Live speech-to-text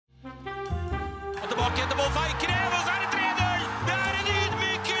tilbake til Wolf-Eikrev, og så det 3-0! Det en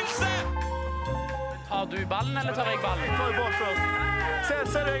ydmykelse! Tar du ballen, eller tar jeg ballen? Jeg tar ball først.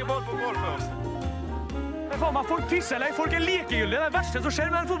 Ser du jeg ball på ball først? Det faen meg folk pisser, eller folk likegyldige. Det verste som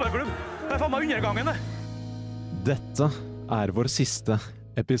skjer med en fotballklubb. Det faen meg undergangen, det. Dette vår siste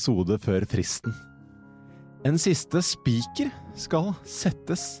episode før fristen. En siste spiker skal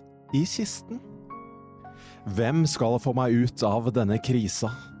settes i kisten. Hvem skal få meg ut av denne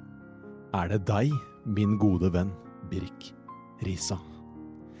krisa? Det deg, min gode venn Birk Risa?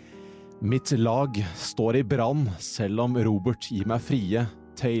 Mitt lag står i brann, selv om Robert gir meg frie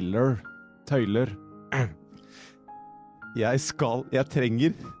tøyler. Jeg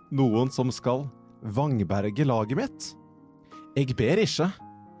trenger noen som skal vangberge laget mitt. Jeg ber ikke,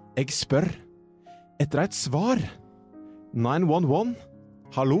 jeg spør. Etter et svar. 911,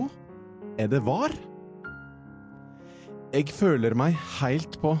 hallo, det var? Jeg føler meg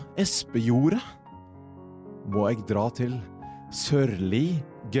helt på espejordet. Må jeg dra til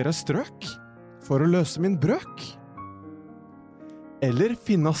sørligere strøk for å løse min brøk? Eller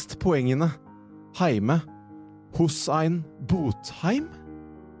finnast poengene heime hos ein Botheim?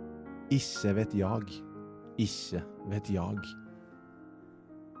 Ikke vet jeg.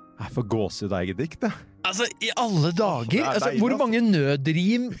 Jeg får gåsehud eget dikt, det. Altså, i alle dager, hvor mange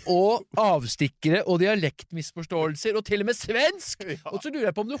nødrim og avstikkere og dialektmisforståelser, og til og med svensk! Ja. Og så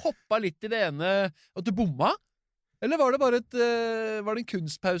lurer jeg på om du hoppet litt i det ene, at du bomma? Eller var det bare var det en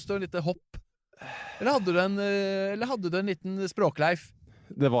kunstpause og en liten hopp? Eller hadde du en liten språkleif?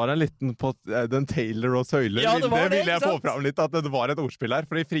 Det var en liten på den Taylor og tøyler. Ja, det ville jeg få fram litt, at det var et ordspill her,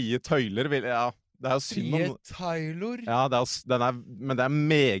 fordi frie tøyler det jo synd om... Taylor? Ja, men det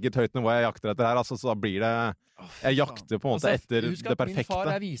meget høyt nivå jeg jakter etter her, altså, så da blir det... Jeg jakter på en måte etter det perfekte. Husk at min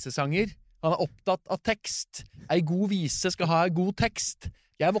far visesanger. Han opptatt av tekst. En god vise skal ha en god tekst.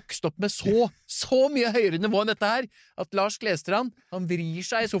 Jeg vokste opp med så mye høyere nivå enn dette her, at Lars Klestrand, han vrir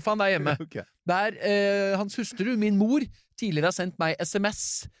seg i sofaen der hjemme. Okay. Der hans hustru, min mor, tidligere har sendt meg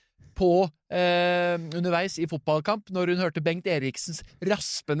SMS på underveis i fotballkamp, når hun hørte Bengt Eriksens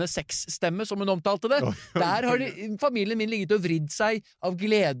raspende sexstemme, som hun omtalte det. Der har familien min ligget og vridd seg av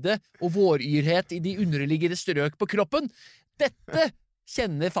glede og våryrhet i de underliggende strøk på kroppen. Dette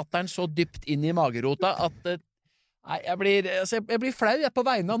kjenner fatteren så dypt inn i magerota at jeg blir flau på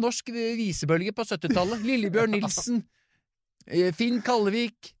vegne av norsk visebølge på 70-tallet. Lillebjørn Nilsen, Finn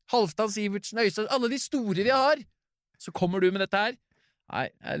Kallevik, Halvdan Sivertsen, Øystein, alle de store vi har. Så kommer du med dette her. Nei,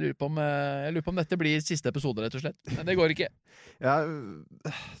 jeg lurer på om dette blir siste episode, rett og slett. Men det går ikke. Ja,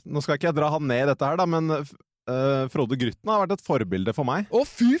 nå skal ikke jeg dra han ned i dette her, da, men Frode Grytten har vært et forbilde for meg. Å,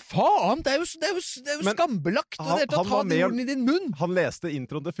 fy faen! Det er jo skambelagt å ta de ordene i din munn! Han leste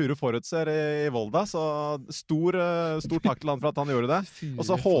introen til Furu Forutser i Volda, så stor takk til han for at han gjorde det. Og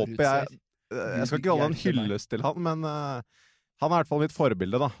så håper jeg skal ikke holde en hyllest til han, men han er i hvert fall mitt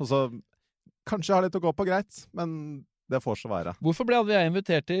forbilde, da. Og så kanskje jeg har litt å gå på, greit, men det får så være. Hvorfor ble aldri jeg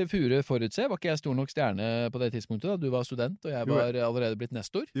invitert til Furu Forutse? Var ikke jeg stor nok stjerne på det tidspunktet da? Du var student, og jeg var allerede blitt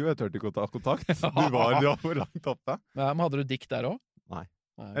nestor. Jo, jeg tørte ikke å ta kontakt. Du var langt oppe. Ja, men hadde du dikt der også? Nei.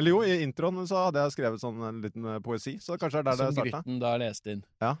 Eller jo, i introen så hadde jeg skrevet sånn en liten poesi, så kanskje der det startet. Som Grytten da leste inn.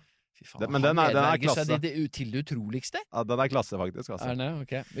 Ja. Fy faen, men den er klasse. Seg til det utroligste? Ja, den er klasse faktisk. Altså. Det?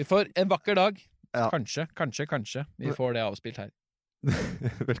 Ok. Vi får en vakker dag. Ja. Kanskje. Vi får det avspilt her.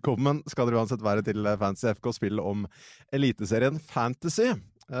 Velkommen skal dere uansett være til Fantasy FK spill om Eliteserien Fantasy.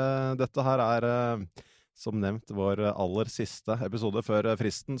 Dette her som nevnt vår aller siste episode før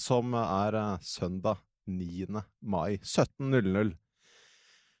fristen, som søndag 9. mai 17:00.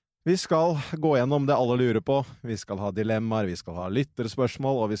 Vi skal gå gjennom det alle lurer på. Vi skal ha dilemmaer, vi skal ha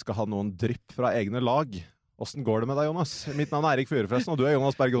lytterspørsmål, og vi skal ha noen drypp fra egne lag. Hvordan går det med deg, Jonas? Mitt navn er Erik Fure, forresten, og du er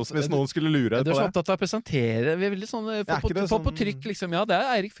Jonas Berg Olsen, hvis noen skulle lure på det. Du er så opptatt av å presentere, vi er veldig sånn, få på trykk, liksom, ja, det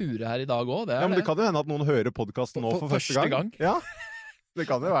er Erik Fure her i dag også, Ja, men det kan jo hende at noen hører podcasten nå for første gang. Ja, det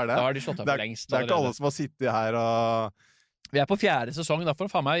kan jo være det. Da har de slått opp lengst. Det er ikke alle som har sittet her og... Vi er på 4. sesong, da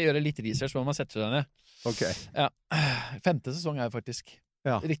får du faen meg gjøre litt research når man setter seg ned. Ok. Ja, 5. sesong faktisk.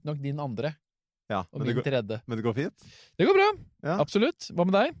 Ja. Riktig nok din andre. Ja, og min 3. Men det går fint? Det går bra, absolutt. Hva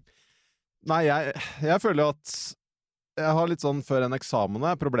med deg? Nei, jeg føler jo at jeg har litt sånn før en eksamen.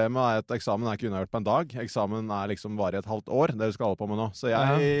 Problemet er at eksamen er ikke unnagjort på en dag. Eksamen er liksom bare et halvt år, det vi skal holde på med nå. Så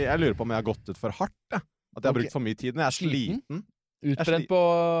jeg lurer på om jeg har gått ut for hardt, At jeg har brukt for mye tid. Jeg er sliten. Utbrent på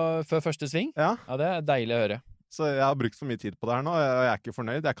før første sving? Ja, det er deilig å høre. Så jeg har brukt for mye tid på det her nå, og jeg er ikke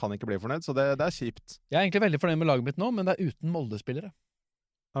fornøyd. Jeg kan ikke bli fornøyd, så det er kjipt. Jeg er egentlig veldig fornøyd med laget mitt nå, men det er uten Molde-spillere.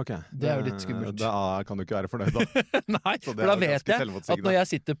 Ok. Det er jo litt skummelt. Da kan du ikke være fornøyd, da. Nei, for da vet jeg at når jeg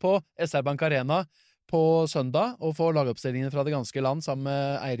sitter på SR Bank Arena på søndag og få lagoppstillingen fra det ganske land sammen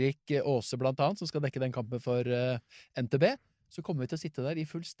med Eirik Aase blant annet, som skal dekke den kampen for NTB, så kommer vi til å sitte der i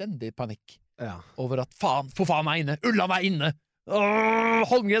fullstendig panikk over at for faen er inne! Ulland er inne!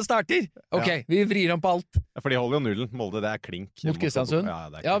 Holmgren starter! Ok, vi vrir om på alt. Ja, for de holder jo nullen. Molde, det er klink. Mot Kristiansund.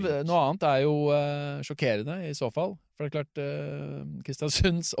 Ja, noe annet er jo sjokkerende i så fall. For det er klart,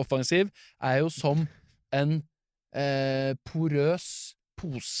 Kristiansunds offensiv er jo som en porøs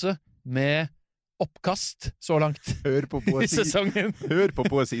pose med oppkast så langt Hør på i sesongen. Hør på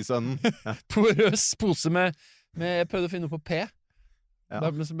poesisønnen. Ja. Porøs pose med jeg prøvde å finne noe på P. Da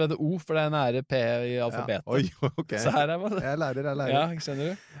ble det O, for det er nære P i alfabetet. Oi, ok. Så her er Jeg lærer. Ja, skjønner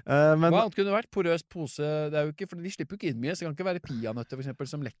du? Men, hva annet kunne det vært? Porøs pose, det er jo ikke, for de slipper jo ikke inn mye, så det kan ikke være peanøtter for eksempel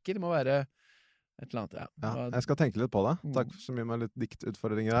som lekker, det må være et eller annet, jeg skal tenke litt på det. Takk så mye med litt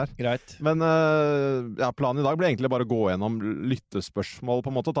diktutfordringer her. Greit. Men planen i dag blir egentlig bare å gå gjennom lyttespørsmål,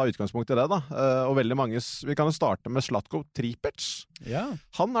 på en måte, og ta utgangspunkt i det, da. Og veldig mange, vi kan jo starte med Zlatko Tripic. Ja.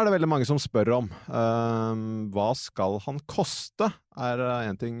 Han er det veldig mange som spør om. Hva skal han koste? Er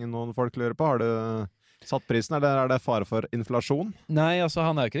en ting noen folk lurer på? Har du satt prisen, eller er det fare for inflasjon? Nei, altså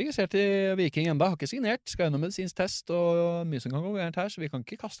han er jo ikke registrert i Viking enda, har ikke signert, skal gjennom medisinsk test og mye som kan gå gærent her, så vi kan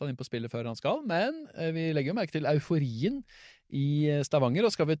ikke kaste han inn på spillet før han skal, men vi legger jo merke til euforien i Stavanger,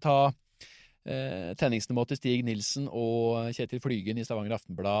 og skal vi ta tenningsnivå til Stig Nilsen og Kjetil Flygen i Stavanger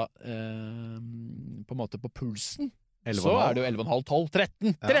Aftenblad på en måte på pulsen, 11,5. Så er det jo 11,5,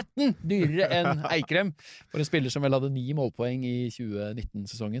 12, 13 dyrere enn Eikrem for en spiller som vel hadde 9 målpoeng i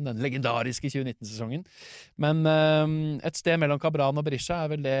 2019-sesongen, den legendariske 2019-sesongen. Men et sted mellom Cabran og Berisha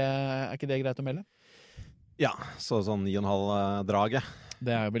er ikke det greit å melde? Ja, sånn 9,5-draget.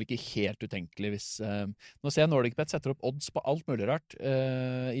 Det er vel ikke helt utenkelig hvis nå ser jeg NordicBet setter opp odds på alt mulig rart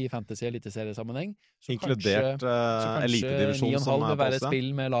i fantasy- og eliteseriesammenheng. Inkludert elitedivisjon som vil være et på oss,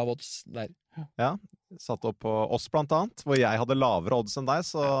 spill med lav odds der. Ja, satt opp på oss blant annet, hvor jeg hadde lavere odds enn deg,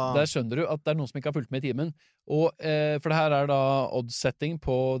 så Der skjønner du at det er noen som ikke har fulgt med i timen. Og, for det her er da odds-setting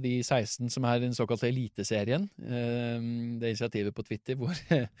på de 16 som er den såkalte eliteserien. Det initiativet på Twitter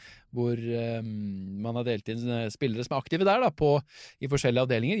hvor man har delt inn spillere som er aktive der da, i forskjellige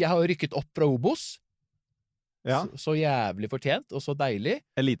avdelinger. Jeg har jo rykket opp fra Obos. Ja. Så jævlig fortjent, og så deilig.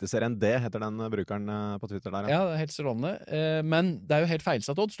 Eliteserien D heter den brukeren på Twitter der. Ja, det er helt strålende. Men det er jo helt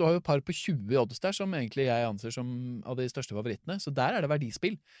feilsatt odds. Du har jo et par på 20 odds der, som egentlig jeg anser som av de største favorittene. Så der er det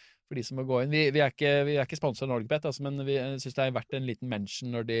verdispill for de som må gå inn. Vi er ikke sponset av NordicBet, altså, men vi synes det er verdt en liten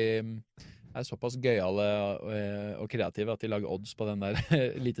mention når de er såpass gøyale og kreative at de lager odds på den der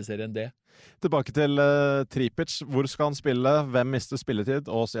eliteserien D. Tilbake til Tripic. Hvor skal han spille? Hvem mister spilletid?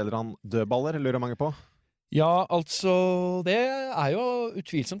 Og så gjelder han dødballer, lurer mange på. Ja, altså, det er jo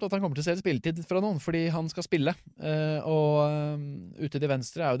utvilsomt at han kommer til å se spilletid fra noen, fordi han skal spille. Ute til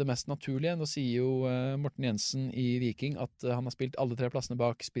venstre er jo det mest naturlige. Nå sier jo Morten Jensen i Viking at han har spilt alle 3 plassene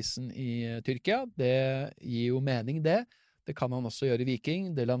bak spissen i Tyrkia. Det gir jo mening, det. Det kan han også gjøre i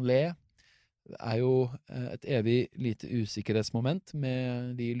Viking. Delanlé er jo et evig lite usikkerhetsmoment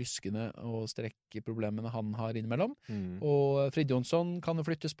med de lyskene og strekkeproblemene han har innimellom. Og Frid Jonsson kan jo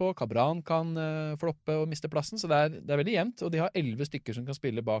flyttes på, Cabran kan floppe og miste plassen, så det er veldig jevnt, og de har 11 stykker som kan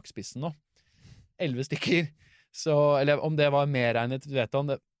spille bak spissen nå. 11 stykker! Så, eller om det var medregnet, vet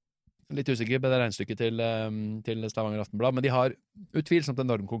han, litt usikker på det regnestykket til Stavanger Aftenblad, men de har utvilsomt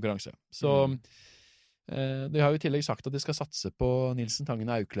enorm konkurranse. Så de har jo i tillegg sagt at de skal satse på Nilsen Tangen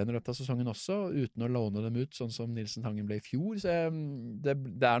og Auklend i løpet av sesongen også, uten å låne dem ut, sånn som Nilsen Tangen ble i fjor. Så det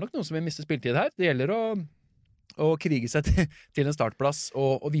er nok noen som vil miste spiltid her. Det gjelder å krige seg til en startplass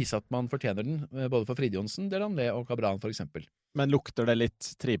og vise at man fortjener den, både for Frid Jonsson, Delanlé og Cabran for eksempel. Men lukter det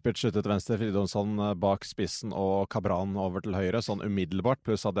litt Tripic ute til venstre, Frid Jonsson bak spissen og Cabran over til høyre, sånn umiddelbart,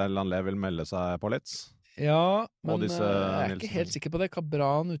 pluss at Delanlé vil melde seg på litt? Ja, men jeg er ikke helt sikker på det.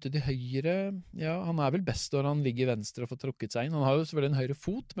 Cabran ute til høyre, ja, han er vel best når han ligger i venstre og får trukket seg inn. Han har jo selvfølgelig en høyre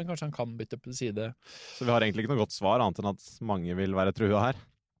fot, men kanskje han kan bytte på side. Så vi har egentlig ikke noe godt svar, annet enn at mange vil være trua her?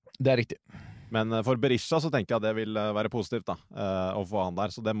 Det er riktig. Men for Berisha så tenker jeg at det vil være positivt da, å få han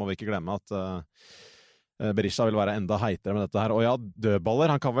der, så det må vi ikke glemme at Berisha vil være enda heitere med dette her. Og ja,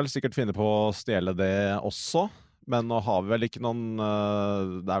 dødballer, han kan vel sikkert finne på å stjele det også. Men nå har vi vel ikke noen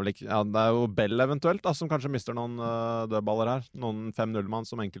det er jo Bell eventuelt da, som kanskje mister noen dødballer her. Noen 5-0-mann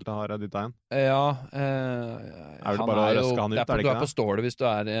som enkelte har dyttet inn. Ja, er det bare å røske han ut, er det ikke det? Du er på stålet hvis du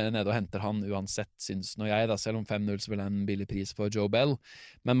er nede og henter han uansett, syns nå jeg da, selv om 5-0 så vil det en billig pris for Joe Bell.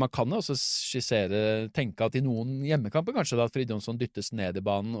 Men man kan jo også tenke at i noen hjemmekamper kanskje da, at Frid Jonsson dyttes ned i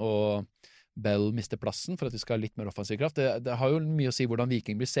banen og Bell mister plassen for at vi skal ha litt mer offensiv kraft. Det har jo mye å si hvordan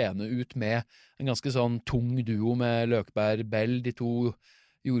Viking blir seende ut med en ganske sånn tung duo med Løkberg, Bell, de to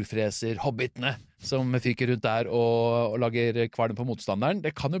jordfreser, hobbitene, som fyker rundt der og lager kvalm på motstanderen.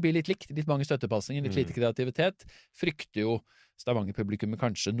 Det kan jo bli litt likt, litt mange støttepasninger, litt lite kreativitet. Frykter jo Stavanger-publikummet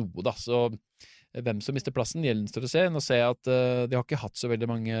kanskje noe, da. Så hvem som mister plassen, gjenstår å se. Nå ser jeg at de har ikke hatt så veldig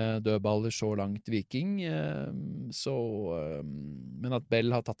mange dødballer så langt Viking, men at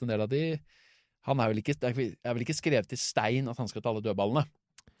Bell har tatt en del av de, han er vel ikke skrevet i stein at han skal ta alle dødballene.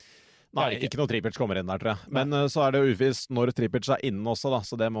 Nei, ikke noe Tripic kommer inn der, tror jeg. Men så er det jo uvisst når Tripic er inne også, da,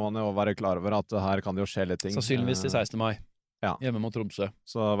 så det må man jo være klar over at her kan det jo skje litt ting. Sannsynligvis til 16. mai, hjemme mot Tromsø.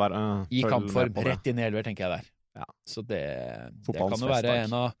 Så I kampform, rett inn i elver, tenker jeg der. Ja. Så det kan jo være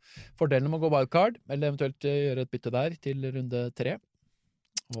en av fordelene med å gå wildcard, eller eventuelt gjøre et bytte der til runde 3,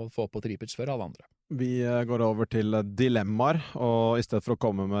 og få på Tripic før alle andre. Vi går over til dilemmaer, og i stedet for å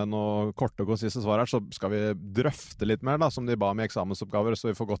komme med noen korte og konsise svar her, så skal vi drøfte litt mer, da, som de ba om i eksamensoppgaver, så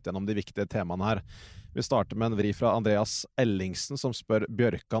vi får gått gjennom de viktige temaene her. Vi starter med en vri fra Andreas Ellingsen, som spør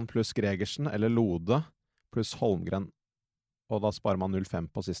Bjørkan pluss Gregersen, eller Lode pluss Holmgren, og da sparer man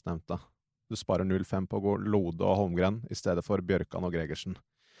 0,5 på sistnevnte. Du sparer 0,5 på å gå Lode og Holmgren, i stedet for Bjørkan og Gregersen.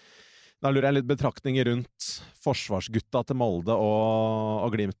 Da lurer jeg litt betraktninger rundt forsvarsgutta til Molde og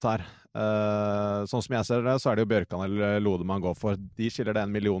Glimt her. Sånn som jeg ser det, så er det jo Bjørkan eller Lode man går for. De skiller det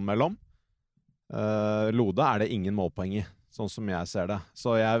 1 million mellom. Lode er det ingen målpoeng i, sånn som jeg ser det.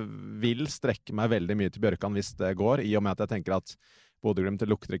 Så jeg vil strekke meg veldig mye til Bjørkan hvis det går, i og med at jeg tenker at Bodø-Glimt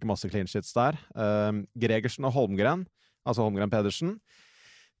lukter ikke masse clean sheets der. Gregersen og Holmgren, altså Holmgren-Pedersen,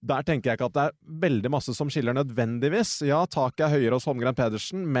 der tenker jeg ikke at det er veldig masse som skiller nødvendigvis. Ja, taket er høyere hos Holmgren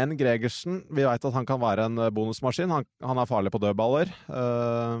Pedersen, men Gregersen, vi vet at han kan være en bonusmaskin. Han er farlig på dødballer.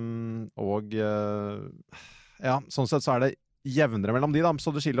 Ja, sånn sett så er det jevnere mellom de da,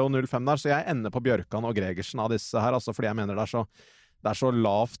 så det skiller jo 0,5 der. Så jeg ender på Bjørkan og Gregersen av disse her, altså fordi jeg mener det er så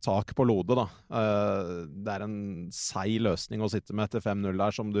lavt tak på Lode, da. Det er en seig løsning å sitte med til 5-0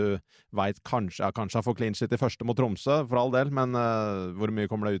 der, som du vet kanskje har fått clean shit i første mot Tromsø, for all del, men hvor mye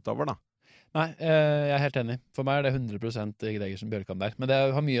kommer det utover, da? Nei, jeg er helt enig. For meg er det 100% Gregersen Bjørkan der. Men det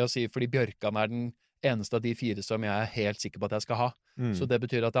har mye å si, fordi Bjørkan er den eneste av de 4 som jeg er helt sikker på at jeg skal ha. Så det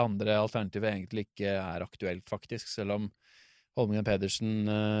betyr at det andre alternativet egentlig ikke er aktuelt, faktisk, selv om Holmgren Pedersen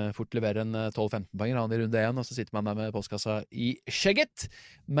fort leverer en 12-15 poenger han i runde 1, og så sitter man der med postkassa i skjegget.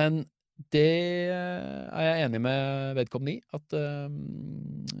 Men det er jeg enig med vedkommende i, at,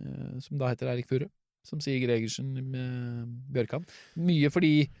 som da heter Erik Fure, som sier Gregersen med Bjørkan. Mye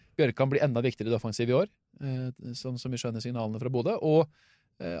fordi Bjørkan blir enda viktigere i det offensive i år, sånn som vi skjønner signalene fra Bodø, og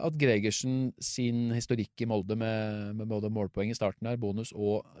at Gregersen sin historikk i Molde med både målpoeng i starten her, bonus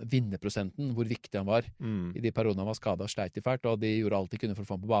og vinnerprosenten, hvor viktig han var i de periodene han var skadet og sleit i fælt, og de gjorde alt de kunne for å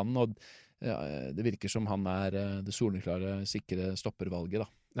få ham på banen, og det virker som han er det soleklare, sikre stoppervalget da.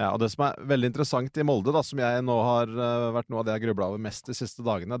 Ja, og det som er veldig interessant i Molde da, som jeg nå har vært noe av det jeg grublet over mest de siste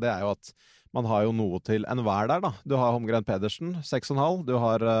dagene, det er jo at man har jo noe til enhver der da. Du har Holmgren Pedersen, 6,5, du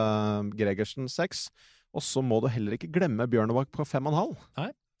har Gregersen, 6, og så må du heller ikke glemme Bjørnebakk på 5,5. Nei.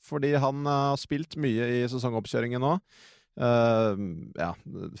 Fordi han har spilt mye i sesongoppkjøringen nå. Ja,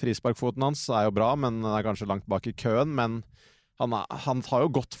 frisparkfoten hans er jo bra, men er kanskje langt bak i køen, men han tar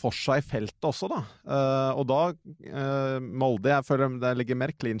jo godt for seg i feltet også da. Og da, Molde, jeg føler det ligger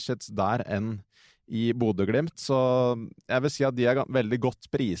mer clean sheets der enn i Bodø-Glimt, så jeg vil si at de er veldig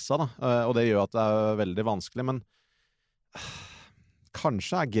godt priset da, og det gjør at det er veldig vanskelig, men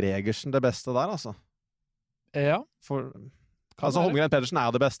kanskje er Gregersen det beste der, altså. Ja. Altså Holmgren Pedersen er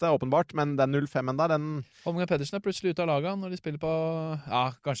jo det beste, åpenbart, men den 0,5-en der, den... Holmgren Pedersen er plutselig ute av laget når de spiller på... Ja,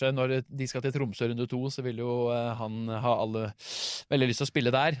 kanskje når de skal til Tromsø runde 2, så vil jo han ha alle veldig lyst til å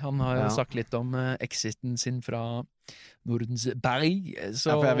spille der. Han har jo sagt litt om exiten sin fra Nordensberg,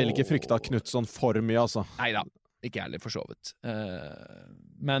 så... Ja, for jeg vil ikke frykte av Knutsson for mye, altså. Neida, ikke ærlig for så vidt.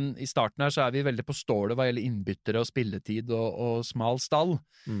 Men i starten her så er vi veldig på stålet hva gjelder innbyttere og spilletid og smal stall.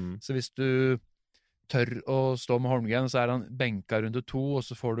 Så hvis du tør å stå med Holmgren, så er han benka runde 2, og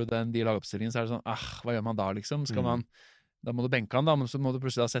så får du de lagoppstillingen, så er det sånn, hva gjør man da liksom? Da må du benke han da, men så må du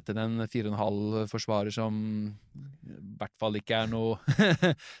plutselig da sette inn en 4,5 forsvarer som i hvert fall ikke er noe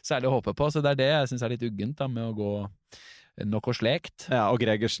særlig å håpe på, så det er det jeg synes er litt uggent da, med å gå noe slekt. Ja, og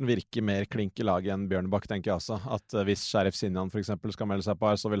Gregersen virker mer klink i laget enn Bjørnebakk, tenker jeg også. At hvis Sheriff Sinjan for eksempel skal melde seg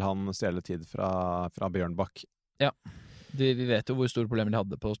på her, så vil han stjele tid fra Bjørnebakk. Ja. Vi vet jo hvor store problemer de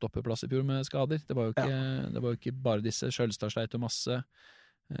hadde på stoppeplass i fjor med skader. Det var jo ikke bare disse. Skjølstad sleit jo masse.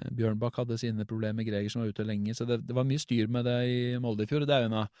 Bjørnbakk hadde sine problemer, Greger som var ute lenge, så det var mye styr med det i Molde i fjor. Det er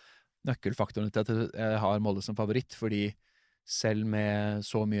jo en av nøkkelfaktorene til at jeg har Molde som favoritt, fordi selv med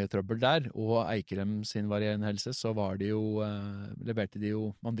så mye trøbbel der, og Eikrem sin varierende helse, så leverte de jo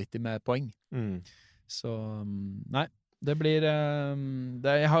vanvittig med poeng. Så, nei. det blir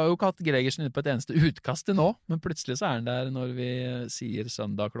Jeg har jo ikke hatt Gregersen inne på et eneste utkast til nå, men plutselig så er han der når vi sier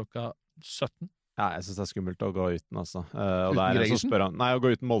søndag klokka 17. Ja, jeg synes det er skummelt å gå uten, altså. Og Uten det er en som Gregersen? spør om, nei, å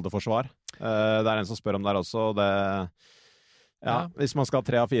gå uten Molde-forsvar. Det er en som spør om der også, og det... Ja, hvis man skal ha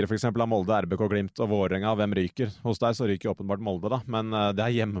 3 av 4 for eksempel av Molde, RBK, Glimt og Vålerenga, hvem ryker? Hos deg så ryker jo åpenbart Molde da, men det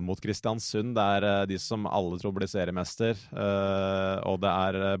er hjemme mot Kristiansund, det er de som alle tror blir seriemester, og det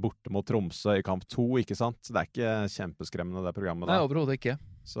er borte mot Tromsø i kamp 2, ikke sant? Det er ikke kjempeskremmende det programmet da. Nei, overhodet ikke.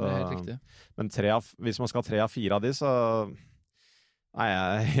 Så, Det er helt riktig. men hvis man skal ha 3 av 4 av de, så... Nei,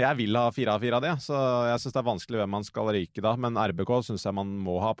 jeg vil ha 4 av 4 av de, så jeg synes det er vanskelig hvem man skal ryke da, men RBK synes jeg man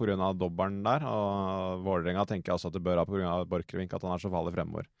må ha på grunn av dobbelen der, og Vålerenga tenker jeg også at det bør ha på grunn av Borchgrevink, at han er så farlig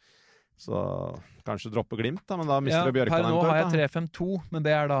fremover. Så kanskje droppe Glimt da, men da mister du Bjørkan. Per nå har jeg 3-5-2, men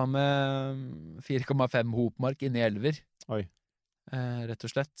det er da med 4,5 hopmark inne i elver. Oi. Rett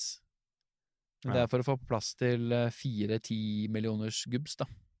og slett. Men det er for å få plass til 4-10 millioners gubbs da.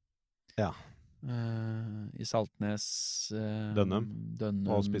 Ja. I Saltnes, Dønnum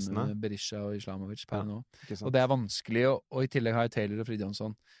og spissene. Berisha og Islamovic per nå. Ikke sant? Og det er vanskelig, og i tillegg har jeg Taylor og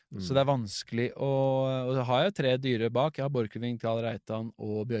Fridjonsson. Så det er vanskelig, og da har jeg 3 dyre bak. Jeg har Borchgrevink, Karl Reitan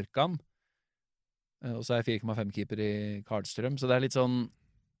og Bjørkan. Og så er jeg 4,5 keeper i Karlstrøm. Så det er litt sånn,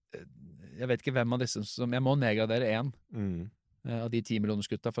 jeg vet ikke hvem av disse som, jeg må nedgradere en av de 10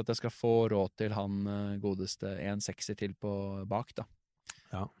 millionerskutta for at jeg skal få råd til han godeste 1-6er til på bak da.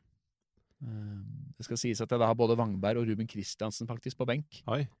 Ja. Det skal sies at jeg da har både Wangberg og Ruben Kristiansen faktisk på benk.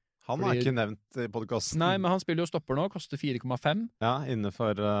 Oi, han er ikke nevnt i podcasten. Nei, men han spiller jo stopper nå, koster 4,5. Ja,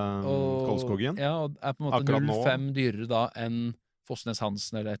 innenfor Kolskogen. Ja, og er på en måte 0,5 dyrere da enn Fossnes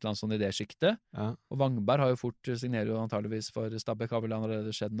Hansen eller et eller annet sånt i det skiktet. Ja. Og Wangberg har jo fort signerer jo antageligvis for Stabæk, har vel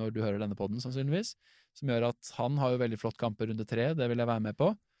allerede skjedd når du hører denne podden sannsynligvis, som gjør at han har jo veldig flott kamper runde 3, det vil jeg være med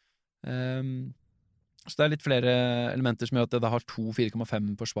på. Så det er litt flere elementer som gjør at jeg da har 2 4,5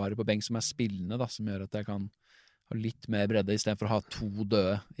 forsvarere på benk som er spillende, da, som gjør at jeg kan ha litt mer bredde, i stedet for å ha 2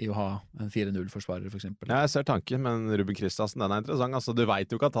 døde i å ha en 4-0-forsvarer, for eksempel. Ja, jeg ser tanken, men Ruben Kristiansen, den er interessant. Altså, du vet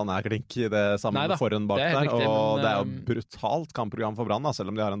jo ikke at han er klink i det samme foran bak der, riktig, og det er jo brutalt kampprogram for Brann, da,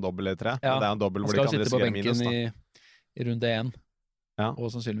 selv om de har en dobbel i 3. Ja, det er en dobbel hvor de kan risikere minus, da. Han skal sitte på benken i runde 1. Ja. Og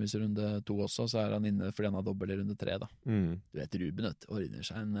sannsynligvis i runde 2 også, så er han inne fordi han har dobbel i runde 3 da. Du vet, Ruben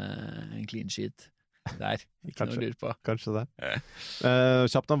ordner seg en clean sheet der, ikke kanskje, noe lurt på. Kanskje det.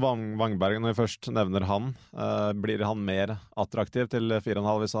 Kjapt om Wangberg, når vi først nevner han. Blir han mer attraktiv til 4,5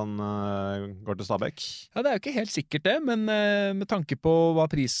 hvis han går til Stabæk? Ja, det er jo ikke helt sikkert det, men med tanke på hva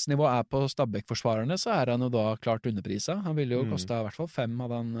prisnivået er på Stabæk-forsvarerne, så er han jo da klart underprisa. Han ville jo koste i hvert fall 5,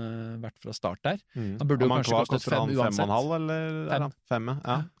 hadde han vært fra start der. Han burde jo kanskje kostet 5 uansett. 5,5 eller 5?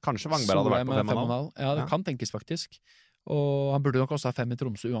 Ja. Kanskje Wangberg hadde vært på 5,5? Ja, det kan tenkes faktisk. Og han burde nok også ha 5 i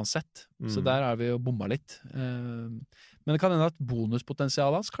Tromsø uansett, så der har vi jo bomma litt. Men det kan hende at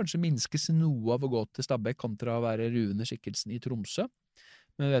bonuspotensialet hans kanskje minskes noe av å gå til Stabæk kontra å være ruende skikkelsen i Tromsø.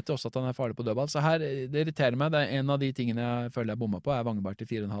 Men vi vet jo også at han er farlig på dødball, så her, det irriterer meg. Det er en av de tingene jeg føler jeg bomma på, er Wangberg til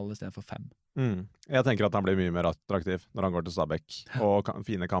 4,5 i stedet for 5. Jeg tenker at han blir mye mer attraktiv når han går til Stabæk, og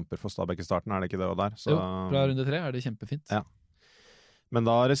fine kamper for Stabæk i starten, er det ikke det og der? Så... Jo, fra runde 3 er det kjempefint. Ja. Men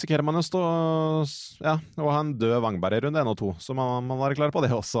da risikerer man å å ha en død Wangberg i runde 1 og 2, så man må være klar på det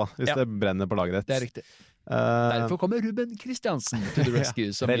også, hvis det brenner på laget ditt. Det er riktig. Derfor kommer Ruben Kristiansen to the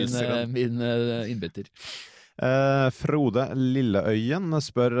rescue som min innbytter. Frode Lilleøyen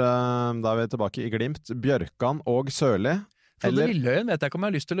spør, da er vi tilbake i Glimt, Bjørkan og Sørli. Frode Lilleøyen vet jeg ikke om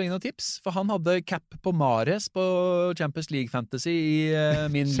jeg har lyst til å gi noen tips, for han hadde cap på Mares på Champions League Fantasy i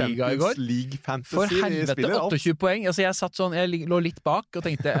min liga i går. Champions League Fantasy, for helvete, 28 poeng. Altså jeg satt sånn, jeg lå litt bak og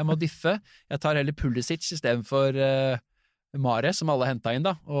tenkte jeg må diffe. Jeg tar heller Pulisic i stedet for Mares, som alle hentet inn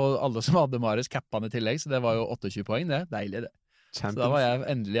da. Og alle som hadde Mares cappa han i tillegg, så det var jo 28 poeng, det. Deilig det. Så da var jeg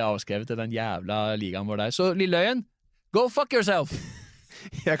endelig avskrevet til den jævla ligaen vår der. Så Lilleøyen, go fuck yourself!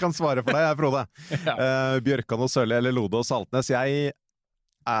 Jeg kan svare for deg, Frode. Bjørkan og Sørli eller Lode og Saltnes. Vi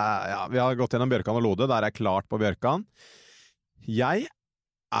har gått gjennom Bjørkan og Lode, der er klart på Bjørkan. Jeg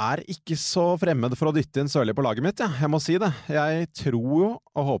er ikke så fremmed for å dytte inn Sørli på laget mitt, jeg må si det. Jeg tror jo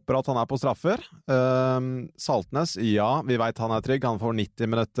og håper at han er på straffer. Saltnes, ja, vi vet han er trygg, han får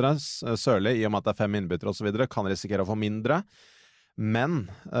 90 minutter. Sørli, i og med at det er 5 innbytter og så videre, kan risikere å få mindre. Men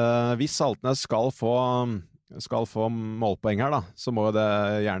hvis Saltnes skal få målpoeng her da, så må det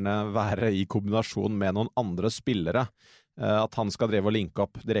gjerne være i kombinasjon med noen andre spillere. At han skal drive og linke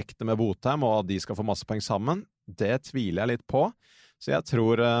opp direkte med Botheim, og at de skal få masse poeng sammen, det tviler jeg litt på. Så jeg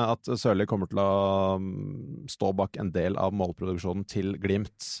tror at Sørli kommer til å stå bak en del av målproduksjonen til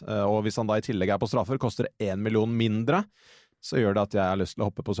Glimt. Og hvis han da i tillegg er på straffer, koster det 1 million mindre. så gjør det at jeg har lyst til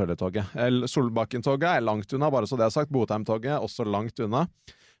å hoppe på Sørli-toget. Solbakken-toget er langt unna, bare så det er sagt. Botheim-toget er også langt unna.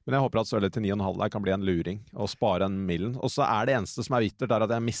 Men jeg håper at Sørli til 9,5 der kan bli en luring og spare en millen. Og så er det eneste som er vittert, er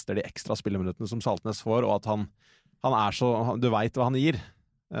at jeg mister de ekstra spilleminuttene som Saltnes får, og at han er så... Du vet hva han gir.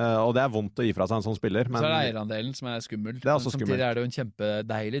 Og det er vondt å gi fra seg en sånn spiller. Men så er det eierandelen som er skummel. Det er også skummelt. Samtidig er det jo en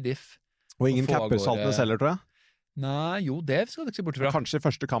kjempedeilig diff. Og ingen capper Saltnes heller, tror jeg. Nei, jo, det skal du ikke se bort fra. Kanskje i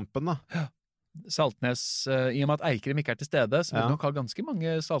første kampen, da. Ja. Saltnes, i og med at Eikrem ikke er til stede, så vil du nok ha ganske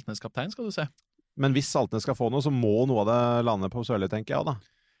mange Saltnes-kaptein, skal du se. Men hvis Saltnes skal få noe, så må noe av det lande på Sørli, tenker jeg, da.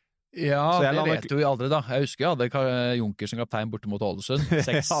 Ja, det vet du jo aldri, da. Jeg husker jeg hadde Junker som kaptein borte mot Ålesund.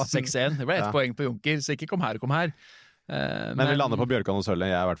 6-1. Det ble 1 poeng på Junker, så ikke kom her. Men vi lander på Bjørkan og Sørli,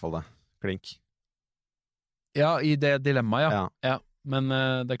 jeg er i hvert fall det. Klink. Ja, i det dilemmaet, ja. Men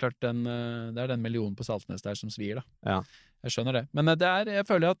det er klart, det er den millionen på Saltnes der som svir, da. Ja. Jeg skjønner det. Men jeg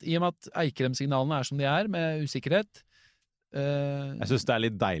føler at i og med at Eikrem-signalene er som de er, med usikkerhet Jeg synes det er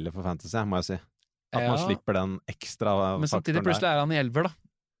litt deilig for fantasy, må jeg si. At man slipper den ekstra faktoren der. Men samtidig plutselig er han i elver, da.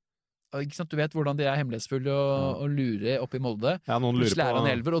 Ikke sant? Du vet hvordan de er hemmelighetsfulle og lurer opp i Molde. Ja, noen lurer på... han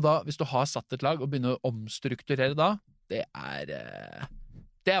i elver, og da, hvis du har satt et lag og begynner å omstrukturere da, det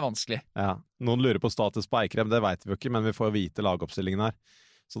er vanskelig. Ja, noen lurer på status på Eikrem, det vet vi jo ikke, men vi får vite lagoppstillingen her.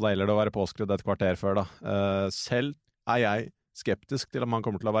 Så da gjelder det å være påskrudd et kvarter før da. Selv er jeg skeptisk til om han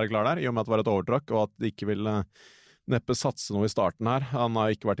kommer til å være klar der, i og med at det var et overtråkk, og at de ikke vil neppe satse noe i starten her. Han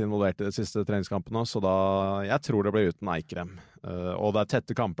har ikke vært involvert i de siste treningskampene, så da, jeg tror det blir uten Eikrem. Og det er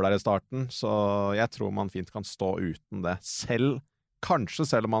tette kamper der i starten, så jeg tror man fint kan stå uten det. Kanskje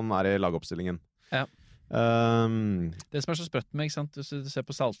selv om han er i lagoppstillingen. Ja. Det som er så sprøtt med, ikke sant? Hvis du ser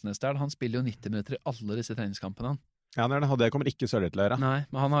på Saltnes der, han spiller jo 90 minutter i alle disse treningskampene. Ja, og det kommer ikke Sørli til å gjøre. Nei,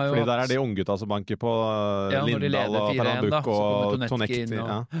 men han har jo... Fordi der er de unggutta som banker på Lindahl og Pernambuk og Tonekti.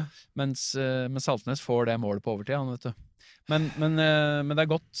 Ja. Mens Saltnes får det målet på overtid, han vet du. Men det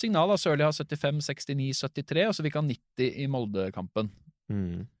er godt signal da. Sørli har 75, 69, 73, og så fikk han 90 i Molde-kampen.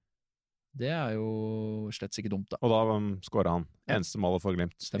 Det er jo slett ikke dumt da. Og da skåret han. Eneste målet for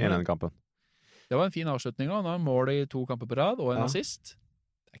Glimt i denne kampen. Det var en fin avslutning også. Han har mål i 2 kamper på rad og en assist.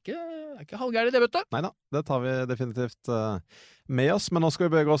 Det er ikke halvgærlig det, vet du. Neida, det tar vi definitivt med oss. Men nå skal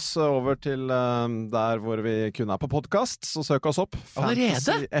vi bevege oss over til der hvor vi kun er på podcast, så søk oss opp.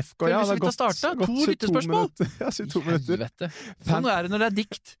 Allerede? FK, ja, det er godt. Starta. 2 lyttespørsmål. Ja, 22 minutter. Sånn er det når det er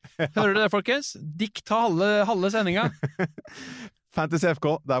dikt. Hører du det, folkens? Dikt har halve sendinga. Fantasy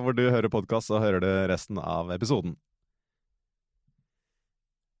FK, der hvor du hører podcast, så hører du resten av episoden.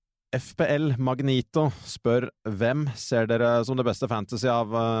 FPL Magnito spør hvem ser dere som det beste fantasy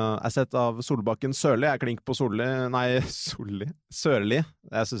av sett av Solbakken Sørli. Jeg klink på Sørli.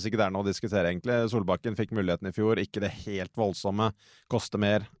 Jeg synes ikke det er noe å diskutere egentlig. Solbakken fikk muligheten i fjor, ikke det helt voldsomme, koster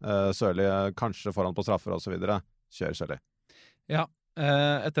mer. Sørli kanskje foran på straffer og så videre. Kjør Sørli. Ja,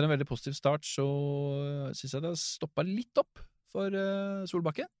 etter en veldig positiv start så synes jeg det stoppet litt opp for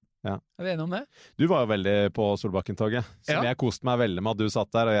Solbakken. Ja. Er vi enige om det? Du var jo veldig på Solbakken-toget, som jeg koste meg veldig med at du satt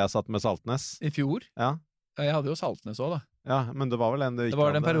der, og jeg satt med Saltnes. I fjor? Ja. Jeg hadde jo Saltnes også, da. Ja, men det var vel en du ikke hadde... Det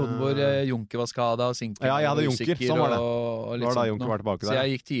var den perioden hvor Junker var skadet, og Sinker var jeg hadde Junker, sånn var det. Det var da Junker var tilbake der. Så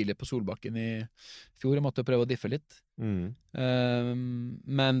jeg gikk tidlig på Solbakken i fjor, og måtte prøve å diffe litt.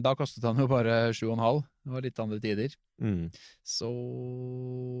 Men da kostet han jo bare 7,5. Det var litt andre tider. Så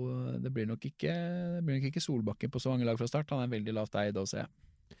det blir nok ikke Solbakken på så mange lag fra start. Han er veldig lavt eid å se.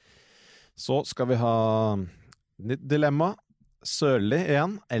 Så skal vi ha nytt dilemma. Sørli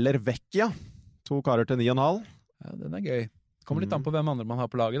 1 eller Vecchia. 2 karer til 9,5. Ja, den er gøy. Det kommer litt an på hvem andre man har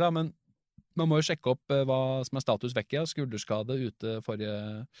på laget da, men man må jo sjekke opp hva som er status Vecchia. Skulderskade ute forrige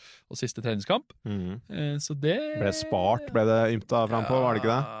og siste treningskamp. Så det... Ble spart, ble det ymta frem på, var det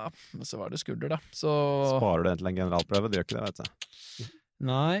ikke det? Ja, så var det skulder da. Så... Sparer du en til en generalprøve? Det gjør ikke det, vet jeg.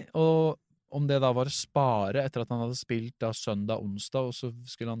 Nei, og om det da var å spare etter at han hadde spilt da søndag, onsdag, og så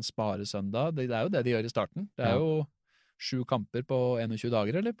skulle han spare søndag. Det er jo det de gjør i starten. Det er jo 7 kamper på 21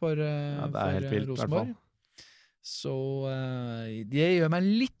 dager, eller? Det er helt vilt, Rosenborg. Så det gjør meg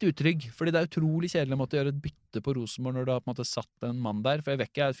litt utrygg, fordi det er utrolig kjedelig å måtte gjøre et bytte på Rosenborg når du har på en måte satt en mann der, for jeg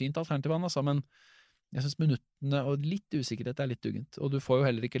vet ikke, er et fint alternativ han, altså, men jeg synes minuttene og litt usikkerhet er litt ugent, og du får jo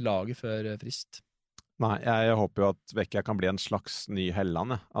heller ikke laget før frist. Nei, jeg håper jo at Vecchia kan bli en slags ny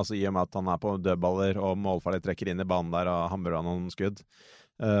Helland, altså i og med at han er på dødballer og målfarlig trekker inn i banen der og hamrer av noen skudd.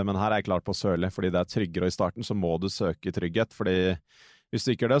 Men her er jeg klart på Sørli, fordi det er tryggere, og i starten så må du søke trygghet, fordi hvis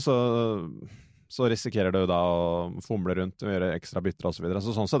du ikke gjør det, så risikerer du da å fomle rundt og gjøre ekstra bytter og så videre.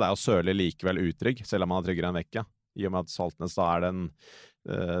 Så sånn sett er jo Sørli likevel utrygg, selv om han er tryggere enn Vecchia, i og med at Saltnes da er den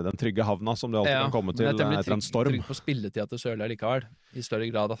trygge havna som du alltid kan komme til etter en storm. Trygg på spilletida til Sørli likevel, i større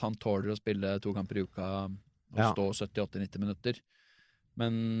grad at han tåler å spille 2 kamper i uka å stå 70-80-90 minutter.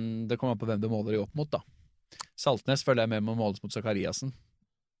 Men det kommer an på hvem du måler de opp mot, da. Saltnes føler jeg med må måles mot Zakariasen.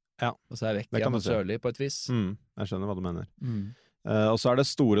 Ja. Og så er vekk mot Sørli på et vis. Jeg skjønner hva du mener. Og så er det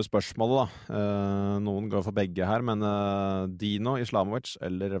store spørsmålet, da. Noen går for begge her, men Dino Islamovic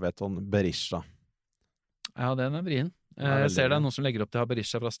eller Veton Berisha? Ja, den er vrien. Jeg ser det er noen som legger opp til å ha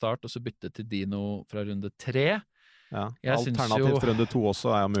Berisha fra start, og så bytte til Dino fra runde 3. Ja, alternativt runde 2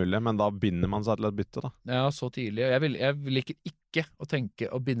 også er jo mulig, men da binder man seg til et bytte, da. Ja, så tidlig. Jeg liker ikke å tenke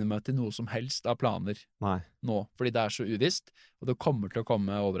å binde meg til noe som helst av planer nå, fordi det er så uvisst, og det kommer til å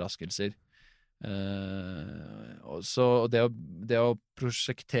komme overraskelser. Så det å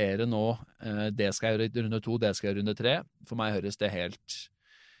prosjektere nå, det skal jeg gjøre i runde 2, det skal jeg gjøre i runde 3, for meg høres det helt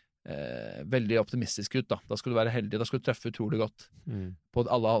veldig optimistisk ut, da. Da skal du være heldig, da skal du treffe utrolig godt på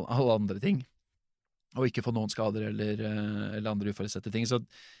alle andre ting, og ikke få noen skader eller andre uforutsette ting. Så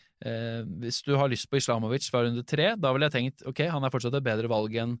hvis du har lyst på Islamovic fra runde 3, da ville jeg tenkt, ok, han er fortsatt et bedre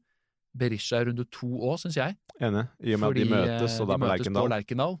valg enn Berisha i runde 2 også, synes jeg. Enig, i og med at de møtes, og det er på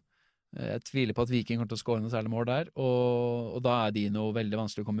Lerkendal. Jeg tviler på at Viking kommer til å skåre noe særlig mål der, og da er Dino veldig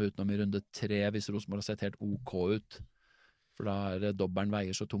vanskelig å komme utenom i runde 3 hvis Rosenborg har sett helt OK ut. For da er dobbelen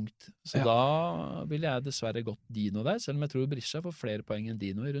veier så tungt. Så da vil jeg dessverre gått Dino der, selv om jeg tror Berisha får flere poeng enn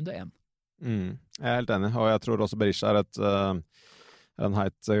Dino i runde 1. Jeg er helt enig, og jeg tror også Berisha er en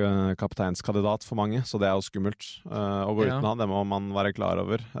heit kapteinskandidat for mange, så det er jo skummelt å gå uten han, det må man være klar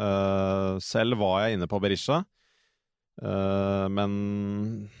over. Selv var jeg inne på Berisha, men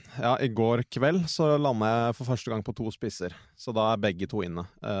i går kveld så landet jeg for første gang på 2 spisser, så da er begge 2 inne,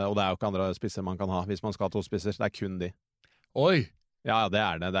 og det er jo ikke andre spisser man kan ha hvis man skal ha 2 spisser, det er kun de. Oi! Ja, det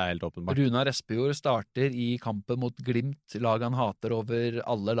er helt åpenbart. Runar Espejord starter i kampen mot Glimt, laget han hater over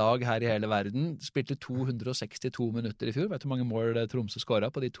alle lag her i hele verden. Spilte 262 minutter i fjor. Vet du hvor mange mål Tromsø skåret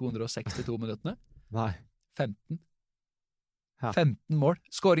på de 262 minuttene? Nei. 15. Ja. 15 mål.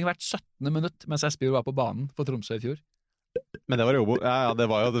 Skåring hvert 17. minutt, mens Espejord var på banen for Tromsø i fjor. Men det var jo det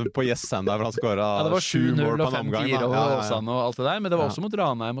var jo på Jessheim der hvor han skåret 7 mål på en omgang. Det var 7-0 og 5-4 og Åsane og alt det der, men det var også mot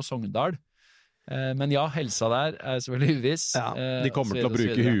Ranheim og Sogndal. Men ja, helsa der er selvfølgelig uviss. De kommer til å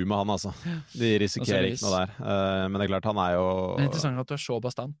bruke huet med han, altså. De risikerer ikke noe der. Men det er klart, han er jo... Det er interessant at du er så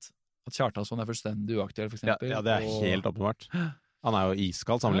bastant. At Kjartansson er fullstendig uaktuell, for eksempel. Ja, det er helt åpenbart. Han er jo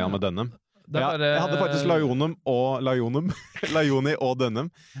iskald sammenlignet med Dønnum. Jeg hadde faktisk Lajoni og Dønnum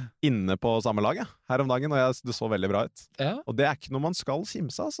inne på samme lag her om dagen, og det så veldig bra ut. Og det er ikke noe man skal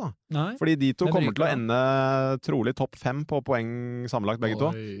kimse, altså. Fordi de to kommer til å ende trolig topp 5 på poeng sammenlagt, begge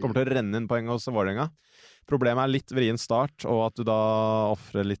to. Kommer til å renne inn poeng hos Vålerenga. Problemet er litt vrien start, og at du da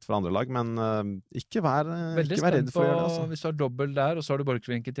offrer litt for andre lag, men ikke vær redd for å gjøre det, altså. Hvis du har dobbelt der, og så har du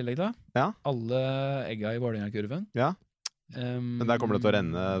Borchgrevink i tillegg da. Alle egga i Vålerenga-kurven. Men der kommer det til å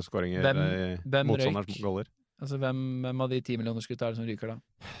renne skåringer i motstanders goller. Altså, hvem av de 10 millioner skutt er det som ryker da?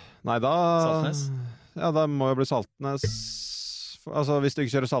 Nei, da... Saltnes? Ja, da må jo bli Saltnes. Altså, hvis du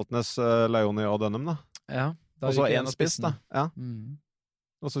ikke kjører Saltnes, Lajoni og Dønnum, da. Ja. Og så en spiss, da. Ja.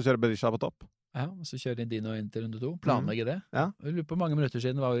 Og så kjører Berisha på topp. Ja, og så kjører Dino inn til runde 2. Planlegge det. Ja. Jeg lurer på mange minutter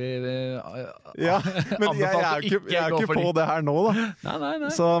siden var vi men jeg er ikke på det her nå, da.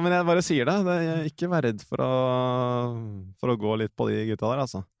 Nei. Så, men jeg bare sier det. Ikke vær redd for å gå litt på de gutta der,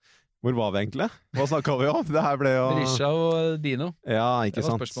 altså. Hvor var vi egentlig? Hva snakket vi om? Det her ble jo... Berisha og Dino. Ja, ikke sant.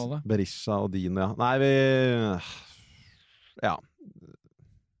 Det var spørsmålet. Berisha og Dino, ja. Nei, vi... Ja.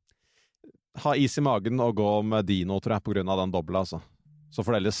 Ha is i magen og gå med Dino, tror jeg, på grunn av den dobbelt, altså. Så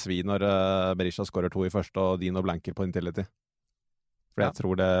får det heller svi når Berisha skårer 2 i første, og Dino blanker på Intility. For jeg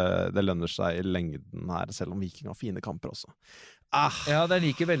tror det lønner seg i lengden her, selv om Viking har fine kamper også. Ja, det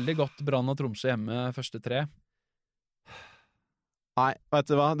liker veldig godt Brann og Tromsø hjemme første 3. Nei,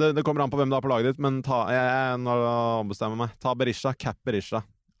 vet du hva? Det kommer an på hvem du har på laget ditt, men nå ombestemmer meg. Ta Berisha, cap Berisha.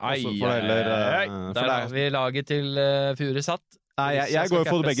 Der har vi laget til Fure satt. Nei, jeg går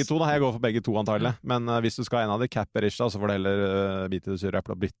for begge to, da. Jeg går for begge to, antagelig. Men hvis du skal ha en av de, cap Berisha, så får du heller bite det sure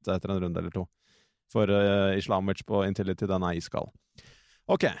eplet og bytte etter en runde eller 2. For Islamovic på Intility, den er iskald.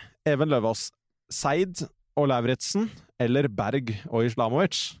 Ok, Even Løvaas. Seid og Lauritzen, eller Berg og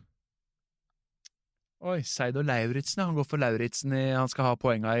Islamovic? Oi, Seid og Lauritzen. Han går for Lauritzen. Han skal ha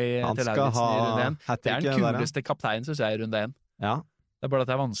poenga til Lauritzen i runde 1. Det er den kuleste kapteinen, synes jeg, i runde 1. Ja. Det er bare at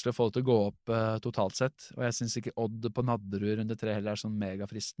det er vanskelig å få det til å gå opp totalt sett. Og jeg synes ikke Odd på Nadderud i runde 3 heller er sånn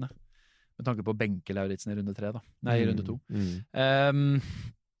megafristende. Med tanke på benke Lauritzen i runde 3, da. Nei, i runde 2.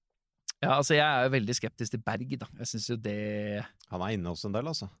 Ja, altså jeg er jo veldig skeptisk til Berg, da. Jeg synes jo det... Han er inne hos en del,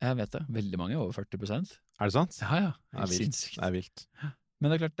 altså. Jeg vet det. Veldig mange, over 40%. Er det sant? Ja. Det er vilt. Det er vilt. Men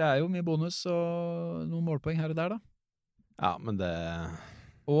det er klart, det er jo mye bonus og noen målpoeng her og der, da. Ja, men det...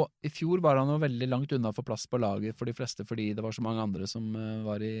 Og i fjor var han jo veldig langt unna for plass på laget for de fleste, fordi det var så mange andre som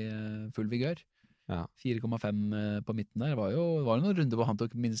var i full vigør. Ja. 4,5 på midten der. Det var jo noen runder hvor han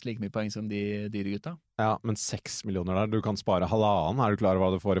tok minst like mye poeng som de dyregutta. Ja, men 6 millioner der. Du kan spare 1,5. Er du klar over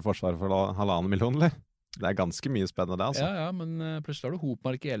hva du får i forsvaret for 1,5 millioner, eller? Det er ganske mye spennende, det, altså. Ja, men plutselig har du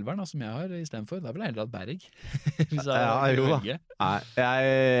Hopmark i elveren, som jeg har i stedet for. Da vil jeg heller hatt Berg. Jo da. Nei,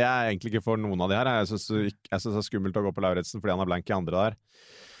 jeg er egentlig ikke for noen av de her. Jeg synes det er skummelt å gå på Lauritsen fordi han er blank i andre der.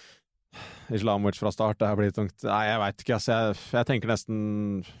 Islamovic fra start, det har blitt tungt. Nei, jeg vet ikke, altså. Jeg tenker nesten,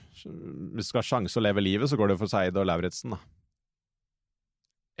 hvis du skal ha sjanse å leve livet, så går det for Seid og Lauritsen, da.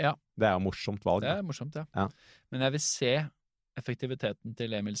 Ja. Det er jo morsomt valg. Det er morsomt, ja. Men jeg vil se effektiviteten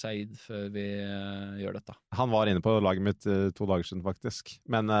til Emil Seid før vi gjør dette. Han var inne på laget mitt 2 dager siden, faktisk.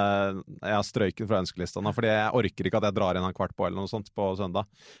 Men jeg har strøyken fra ønskelisten, fordi jeg orker ikke at jeg drar inn en kvart på eller noe sånt på søndag.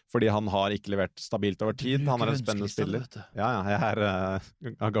 Fordi han har ikke levert stabilt over tid. Han er en spennende spiller. Ja, jeg er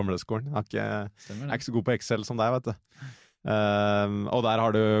av gamleskolen. Jeg er ikke så god på Excel som deg, vet du. Og der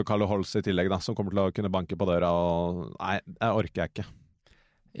har du Kalle Holst i tillegg, da, som kommer til å kunne banke på døra. Og nei, jeg orker jeg ikke.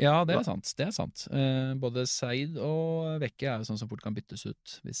 Ja, det er sant. Både Seid og Vekke er jo sånn som fort kan byttes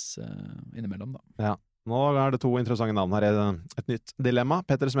ut hvis innimellom, da. Ja. Nå er det 2 interessante navn her. Et nytt dilemma.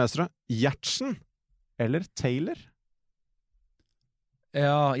 Petter Smesrud. Gjertsen eller Taylor?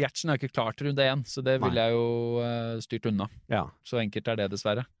 Ja, Gjertsen er ikke klar til runde 1, så det vil jeg jo styrt unna. Ja. Så enkelt er det,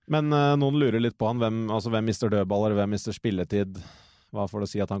 dessverre. Men noen lurer litt på han. Hvem mister dødballer, hvem mister spilletid? Hva får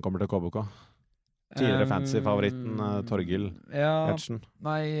det si at han kommer til KBK? Tidligere fantasy-favoritten Torgill Gjertsen.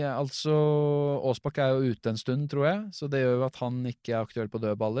 Nei, altså Aasbakk er jo ute en stund, tror jeg, så det gjør jo at han ikke er aktuell på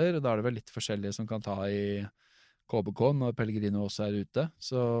dødballer. Da er det vel litt forskjellige som kan ta i KBK når Pellegrino også er ute.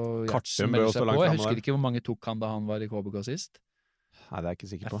 Så Gjertsen melder seg på. Jeg husker ikke hvor mange tok han da han var i KBK sist. Nei, det er jeg ikke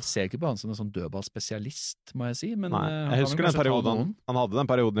sikker på. Jeg ser ikke på han som en sånn dødballspesialist, må jeg si. Men jeg husker den perioden han hadde den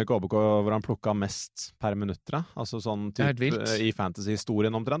perioden i KBK hvor han plukket mest per minutter. Altså sånn typ i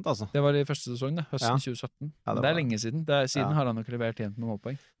fantasy-historien omtrent, altså. Det var i første sesong, det. Høsten 2017. Ja, det er lenge siden. Siden har han nok levert jevnt med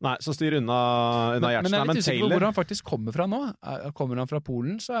målpoeng. Nei, så styr unna Gjertsen. Men jeg er litt usikker på hvor han faktisk kommer fra nå. Kommer han fra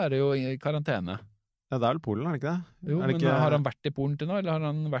Polen, så er det jo i karantene. Ja, det er vel Polen, er det ikke det? Jo, men ikke... har han vært i Polen til nå, eller har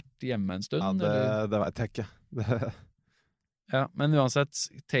han vært hjemme en stund? Ja, det vet jeg ikke. Ja, men uansett,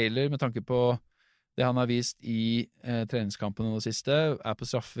 Taylor, med tanke på det han har vist i treningskampene og det siste, er på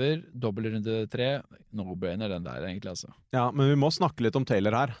straffer, dobbeltrunde 3, no-brainer den der egentlig, altså. Ja, men vi må snakke litt om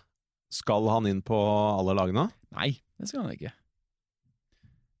Taylor her. Skal han inn på alle lagene? Nei, det skal han ikke.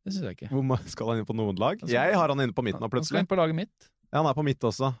 Det synes jeg ikke. Skal han inn på noen lag? Jeg har han inne på midten nå, plutselig. Han skal inn på laget mitt. Ja, han er på midt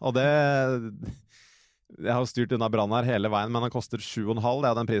også, og det... Jeg har styrt unna Brann her hele veien, men han koster 7,5. Det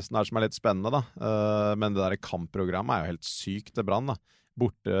er den prisen der som er litt spennende, da. Men det der kampprogrammet er jo helt sykt til Brann, da.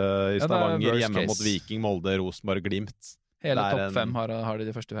 Borte i Stavanger, hjemme mot Viking, Molde, Rosenborg, Glimt. Hele topp 5 har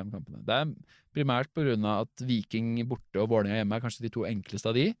de første 5 kampene. Det er primært på grunn av at Viking borte og Vålerenga hjemme er kanskje de 2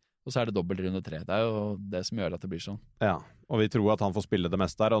 enkleste av de, og så er det dobbeltrunde 3. Det er jo det som gjør at det blir sånn. Ja, og vi tror at han får spille det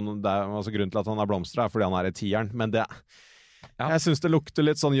meste der, og det er altså grunnen til at han er blomstra, er fordi han er i 10'eren, men det Jeg synes det lukter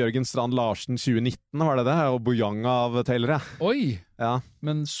litt sånn Jørgen Strand Larsen 2019, var det? Og Bojang av Taylor, ja. Oi! Ja.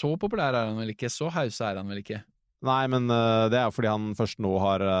 Men så populær er han vel ikke? Så hause er han vel ikke? Nei, men det er jo fordi han først nå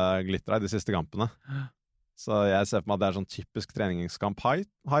har glitra i de siste kampene. Så jeg ser for meg at det er sånn typisk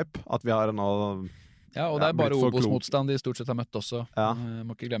treningskamp-hype, at vi har nå... Ja, og det er bare Obos-motstand de stort sett har møtt også. Ja.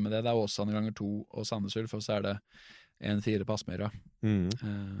 Må ikke glemme det. Det er Åsane ganger 2 og Sandnes Ulf, og så er det 1-4 Passmyra.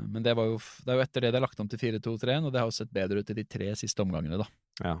 Men det er jo etter det det er lagt om til 4-2-3, og det har jo sett bedre ut i de 3 siste omgangene, da.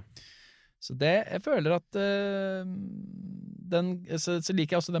 Ja. Så jeg føler at så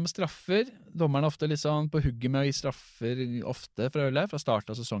liker jeg også det med straffer. Dommeren er ofte litt sånn på hugget med å gi straffer ofte fra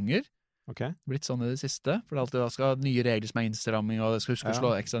start av sesonger. Okay. Blitt sånn i det siste, for det alltid skal ha nye regler som er innstramming, og jeg skal huske å slå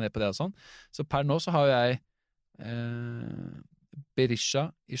ekstra ned på det og sånn. Så per nå så har jeg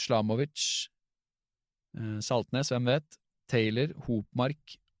Berisha, Islamovic, Saltnes, hvem vet, Taylor,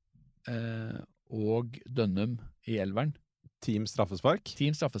 Hopmark og Dønnum i elveren. Team straffespark?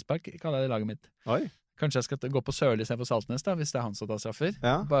 Team straffespark, kaller jeg det laget mitt. Oi. Kanskje jeg skal gå på Sørli i stedet for Saltnes, da, hvis det er han som tar straffer.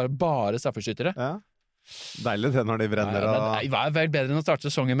 Ja. Bare straffeskyttere. Ja. Deilig det når de brenner. Det er vel bedre enn å starte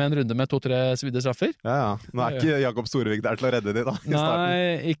sesongen med en runde med 2-3 svidde straffer. Ja. Nå er ikke Jakob Storvik der til å redde de, da.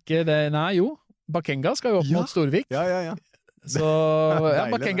 Nei, ikke det. Nei, jo. Bakenga skal jo opp mot Storvik. Ja. Så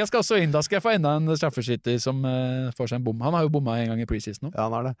Bakenga skal også inn. Da skal jeg få enda en straffeskytter som får seg en bom. Han har jo bomma en gang i preseason nå. Ja,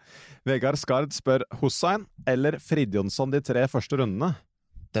 han har det. Vegard Skard spør Hussein eller Fridjonsson de 3 første rundene.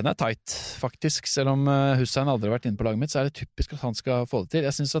 Den er tight, faktisk. Selv om Hussein aldri har vært inne på laget mitt, så er det typisk at han skal få det til.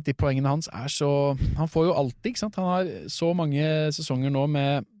 Jeg synes at de poengene hans er så... Han får jo alltid, ikke sant? Han har så mange sesonger nå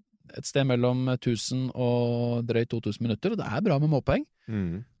med et sted mellom 1000 og drøyt 2000 minutter, og det er bra med målpoeng.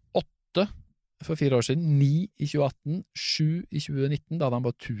 8 for 4 år siden, 9 i 2018, 7 i 2019, da hadde han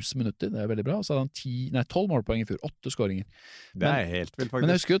bare 1000 minutter, det er veldig bra, og så hadde han 12 målpoeng i fjor, 8 skåringer. Det er helt vilt, faktisk. Men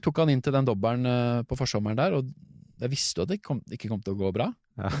jeg husker jo, tok han inn til den dobbelen på forsommeren der, og jeg visste jo at det ikke kom til å gå bra.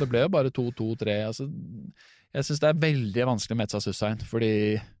 Ja. Og det ble jo bare 2-2-3, altså, jeg synes det er veldig vanskelig med Metsas Hussein, fordi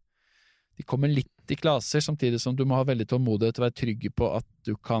de kommer litt i klaser, samtidig som du må ha veldig tålmodighet til å være trygge på at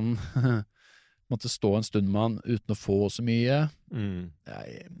du kan måtte stå en stund med han uten å få så mye.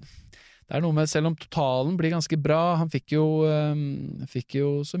 Det er noe med, selv om totalen blir ganske bra, han fikk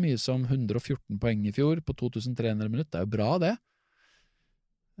jo så mye som 114 poeng i fjor på 2300 minutter, det er jo bra det.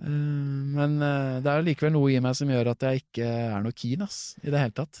 Men det er likevel noe i meg som gjør at jeg ikke er noe keen, i det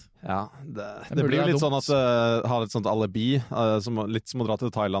hele tatt. Ja, det blir jo litt sånn at ha litt sånt alibi, litt som å dra til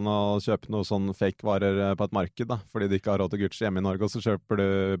Thailand og kjøpe noe sånn fake-varer på et marked, da, fordi du ikke har råd til Gucci hjemme i Norge, og så kjøper du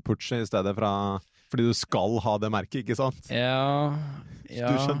Pucci i stedet fordi du skal ha det merket, ikke sant? Ja.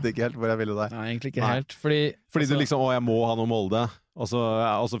 Du skjønte ikke helt hvor jeg ville der. Nei, egentlig ikke helt, fordi du liksom, jeg må ha noe Molde, og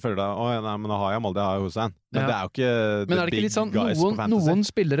så føler du deg, nei, men da har jeg Molde, jeg har jo Hussein. Men det er jo ikke men er det ikke litt sånn, noen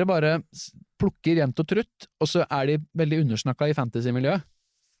spillere bare plukker jevnt og trutt, og så er de veldig undersnakket i fantasy-miljøet.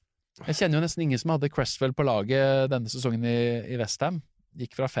 Jeg kjenner jo nesten ingen som hadde Cresswell på laget denne sesongen i West Ham.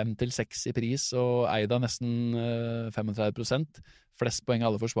 Gikk fra 5 til 6 i pris, og eide nesten 35%. Flest poeng av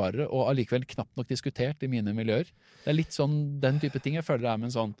alle forsvarere, og allikevel knapt nok diskutert i mine miljøer. Det er litt sånn den type ting jeg føler det er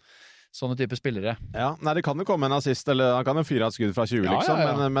med en sånne type spillere. Ja, nei, det kan jo komme en assist, eller han kan jo fyre et skudd fra 20, liksom,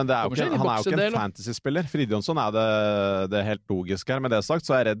 men det er jo ikke, han er jo ikke en fantasy-spiller. Fridjonsson er det helt logiske her. Med det sagt,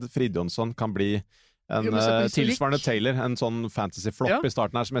 så er jeg redd Fridjonsson kan bli en tilsvarende Taylor, en sånn fantasy-flopp i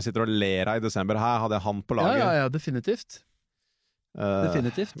starten her, som jeg sitter og ler av i desember. Her hadde jeg han på laget. Ja, definitivt.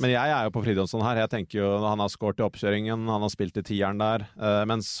 Definitivt. Men jeg er jo på Fridjonsson her. Jeg tenker jo, han har skåret i oppkjøringen, han har spilt i tieren der,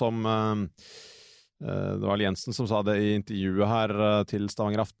 men som det var Jensen som sa det i intervjuet her til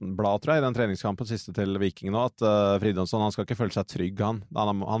Stavanger Aftenblad, tror jeg, i den treningskampen siste til Viking nå, at Fridjonsson, han skal ikke føle seg trygg,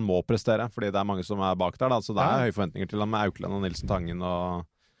 han må prestere, fordi det er mange som er bak der, da, så det er høye forventninger til ham med Aukland og Nilsen Tangen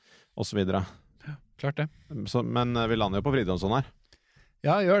og så videre. Ja, klart det. Men vi lander jo på Fridjonsson her.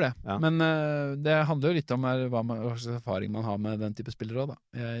 Ja, gjør det. Ja. Men det handler jo litt om hva slags erfaring man har med den type spillere også,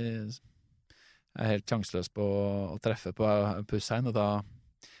 da. Jeg er helt sjanseløs på å treffe på Hussein, og da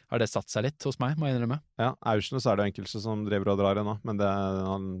har det satt seg litt hos meg, må jeg innrømme. Ja, Aursnes er det enkelte som driver og drar i nå, men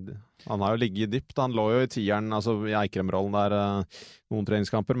han har jo ligget dypt. Han lå jo i tieren, altså i Eikrem-rollen der noen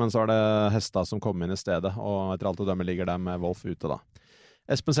treningskamper, men så er det Hestad som kom inn i stedet, og etter alt å dømme ligger der med Wolf ute da.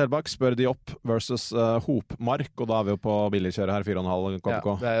 Espen Selbakk spør de opp versus Hopmark, og da er vi jo på billigkjøret her, 4,5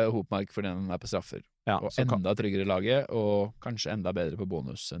 KPK. Ja, det er Hopmark fordi den er på straffer. Ja, og enda tryggere laget, og kanskje enda bedre på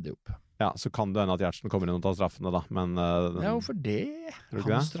bonus enn de opp. Ja, så kan det hende at Gjertsen kommer inn og tar straffene da, men ja, hvorfor det?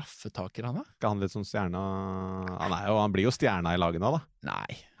 Han straffetaker, han da? Ikke han litt sånn stjerne? Han blir jo stjerna i lagene da.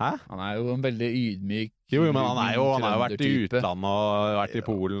 Nei. Hæ? Han er jo en veldig ydmyk. Jo, men han har jo vært i utlandet og vært i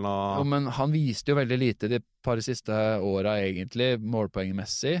Polen og... Jo, men han viste jo veldig lite de par siste årene egentlig,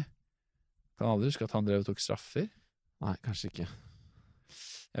 målpoengmessig. Kan aldri huske at han drev og tok straffer. Nei, kanskje ikke.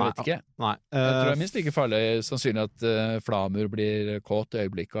 Jeg vet ikke. Nei. Jeg tror det er minst like farlig sannsynlig at Flamur blir kåt i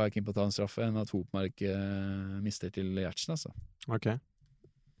øyeblikket og er keen på å ta en straffe, enn at Hopmark mister til Gjertsen, altså. Ok.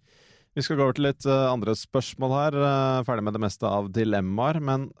 Vi skal gå over til litt andre spørsmål her. Ferdig med det meste av dilemmaer,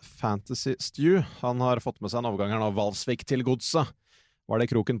 men Fantasy Stew, han har fått med seg en overgang her nå, Valsvik til Godset. Var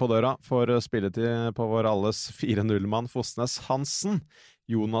det kroken på døra for spilletid på vår alles 4-0-mann Fosnes Hansen?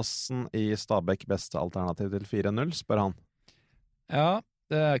 Jonassen i Stabæk beste alternativ til 4-0, spør han. Ja,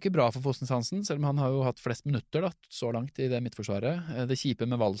 det er ikke bra for Fosnes Hansen, selv om han har jo hatt flest minutter da, så langt i det midtforsvaret. Det kjipe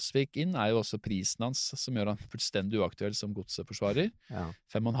med Valsvik inn er jo også prisen hans, som gjør han fullstendig uaktuell som godseforsvarer. Ja.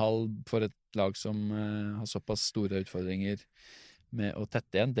 5,5 for et lag som har såpass store utfordringer med å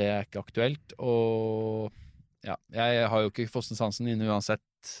tette igjen, det er ikke aktuelt. Og ja, jeg har jo ikke Fosnes Hansen inne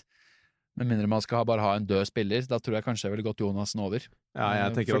uansett, med mindre man skal bare ha en død spiller. Da tror jeg kanskje jeg ville gått Jonassen over. Ja,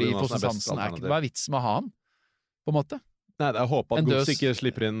 jeg tenker fordi Fosnes Hansen er ikke, hva er vitsen med å ha han, på en måte? Nei, det er å håpe at Gods ikke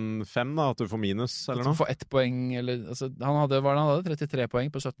slipper inn 5 da, at du får minus, eller noe. At du får 1 poeng, eller, altså, han hadde 33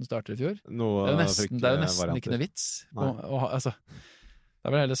 poeng på 17 starter i fjor. Det er jo nesten ikke noe vits. Altså, da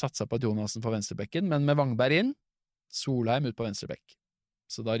vil jeg heller satse på at Jonassen får venstrebekken, men med Vangberg inn, Solheim ut på venstrebekk.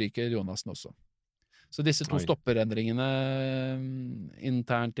 Så da ryker Jonassen også. Så disse to stopperendringene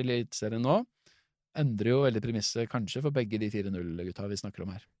internt i eliteserien nå, endrer jo veldig premisset kanskje for begge de 4-0-gutta vi snakker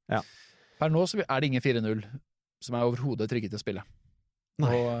om her. Ja. Per nå så er det ingen 4-0 som er overhodet trygget til å spille.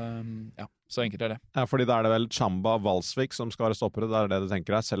 Nei. Og ja, så enkelt er det. Ja, fordi da er det vel Chamba Valsvik som skal være stoppere, det er det du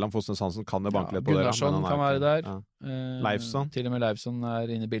tenker her, selv om Fosnes Hansen kan jo banke litt på dere. Gunnarsson kan være der. Ja. Leifsson. Til og med Leifsson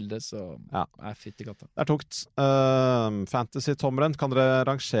er inne i bildet, så er fitt i katta. Det er tungt. Fantasy-tommeren, kan dere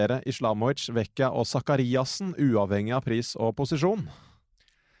rangere Islamovic, Vecchia og Zakariassen uavhengig av pris og posisjon?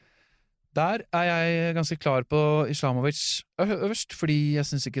 Der er jeg ganske klar på Islamovic øverst, fordi jeg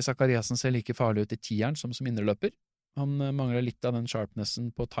synes ikke Zakariassen ser like farlig ut i tieren som indreløper. Han mangler litt av den sharpnessen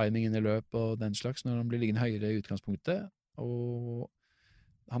på timing inn i løp og den slags når han blir liggende høyere i utgangspunktet, og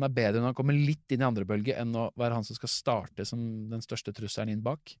han er bedre når han kommer litt inn i andre bølge enn å være han som skal starte som den største trusselen inn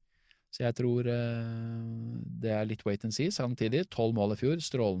bak. Så jeg tror det er litt wait and see. Samtidig, 12 mål i fjor,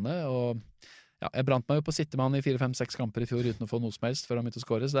 strålende, og ja, jeg brant meg jo på å sitte med han i 4-5-6 kamper i fjor uten å få noe som helst før han begynte å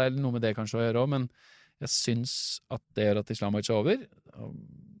skåre, så det er noe med det kanskje å gjøre også, men jeg synes at det gjør at Islamovic er over,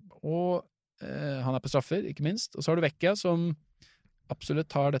 og han er på straffer, ikke minst. Og så har du Vecchia, som absolutt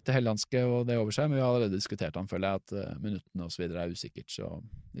tar dette hellandske og det over seg, men vi har allerede diskutert han, føler jeg, at minuttene og så videre er usikkert, så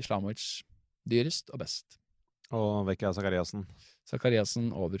Islamovic dyrest og best. Og Vecchia Zakariassen? Zakariassen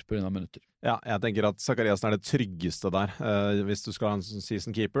over på grunn av minutter. Ja, jeg tenker at Zakariassen er det tryggeste der, hvis du skal ha en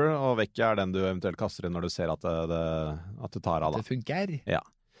season keeper, og Vecchia er den du eventuelt kaster inn når du ser at det tar av. Det funker. Ja.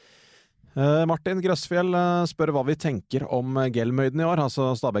 Martin Grøsfjell spør hva vi tenker om Gelmøyden i år, altså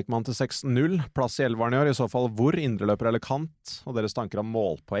Stabækmann til 6-0, plass i elveren i år, i så fall hvor, indreløper eller kant, og deres tanker om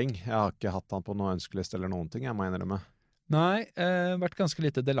målpoeng. Jeg har ikke hatt han på noe ønskeliste eller noen ting, jeg må innrømme. Nei, vært ganske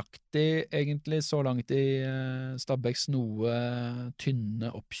lite delaktig egentlig så langt i Stabæks noe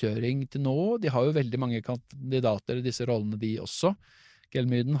tynne oppkjøring til nå. De har jo veldig mange kandidater i disse rollene de også.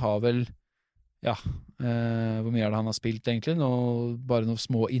 Gelmøyden har vel hvor mye er det han har spilt egentlig? Bare noen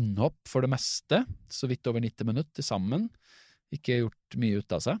små innhopp for det meste, så vidt over 90 minutter til sammen. Ikke gjort mye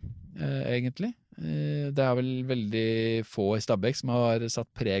ut av seg, egentlig. Det er vel veldig få i Stabæk som har satt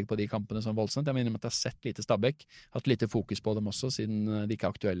preg på de kampene som voldsomt. Jeg mener at jeg har sett lite Stabæk, hatt lite fokus på dem også, siden de ikke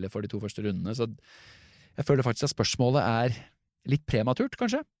er aktuelle for de 2 første rundene. Så jeg føler faktisk at spørsmålet er litt prematurt,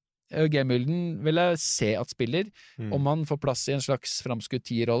 kanskje. Gelmøyden vil jeg se at spiller, om han får plass i en slags framskutt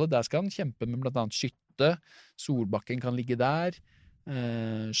 10-rolle, der skal han kjempe med blant annet skytte, Solbakken kan ligge der,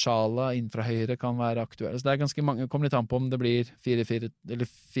 Sjala innenfra høyre kan være aktuell, så det er ganske mange, kommer litt an på om det blir 4-4,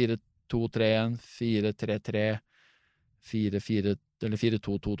 eller 4-2-3-1, 4-3-3, 4-4, eller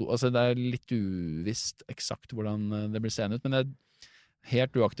 4-2-2-2, altså det er litt uvisst eksakt hvordan det blir seende ut, men det er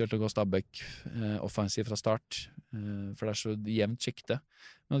helt uaktuelt å gå Stabæk offensiv fra start, for det er så jevnt skikte.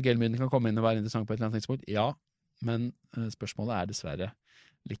 Men at Gelmøyden kan komme inn og være interessant på et eller annet tidspunkt, ja, men spørsmålet er dessverre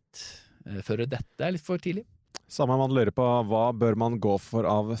litt før dette er litt for tidlig. Samme man lurer på, hva bør man gå for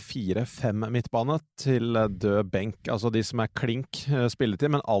av 4-5 midtbane til død benk? Altså de som er klink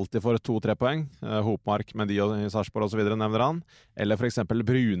spilletid, men alltid får 2-3 poeng. Hopmark, Mendy i Sarpsborg og så videre nevner han. Eller for eksempel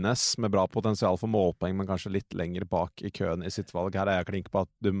Brunes med bra potensial for målpoeng, men kanskje litt lenger bak i køen i sitt valg. Her er jeg klink på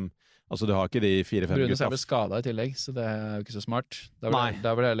at du har ikke de 4-5 gutta. Brunes er vel skadet i tillegg, så det er jo ikke så smart. Da var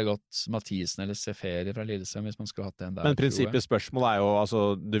det heller gått Mathisen eller Seferi fra Lillestrøm hvis man skulle hatt en der. Men prinsippet spørsmål er jo, altså,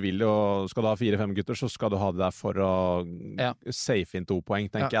 skal du ha 4-5 gutter, så skal du ha det der for å safe inn 2 poeng,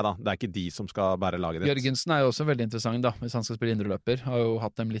 tenker jeg da. Det er ikke de som skal bære laget ditt. Jørgensen er jo også veldig interessant da, hvis han skal spille indreløper. Har jo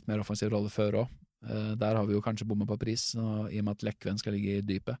hatt en litt mer offensiv rolle før også. Der har vi jo kanskje bommet på pris, i og med at Lekven skal ligge i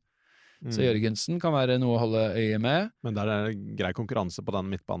dypet. Så Jørgensen kan være noe å holde øye med. Men der er det grei konkurranse på den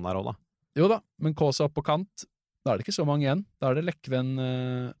midtbanen der også da. Jo da, men Kåsa opp på kant, da er det ikke så mange igjen. Da er det Lekven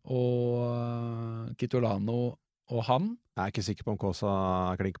og Kitolano og han. Jeg er ikke sikker på om Kåsa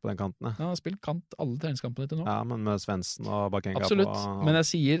er klink på den kanten. Ja, han har spilt kant alle treningskampene til nå. Ja, men med Svendsen og Bakenga absolutt, men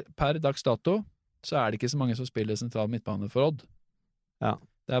jeg sier per dags dato, så er det ikke så mange som spiller sentral midtbane for Odd. Ja.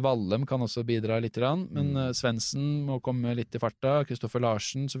 Det er Wallem kan også bidra litt, men Svendsen må komme litt i farta, Kristoffer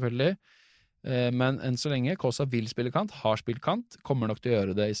Larsen selvfølgelig, men enn så lenge Kåsa vil spille kant, har spilt kant, kommer nok til å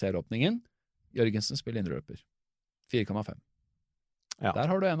gjøre det i serieåpningen. Jørgensen spiller indreløper 4,5. Ja. Der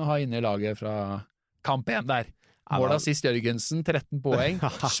har du en å ha inne i laget fra kamp 1 der. Mål assist Jørgensen, 13 poeng,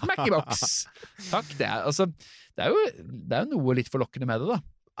 smack i boks! Takk, det er jo noe litt forlokkende med det da.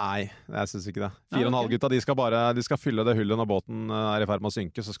 Nei, jeg synes ikke det. 4,5 gutta, de skal fylle det hullet når båten er i ferd med å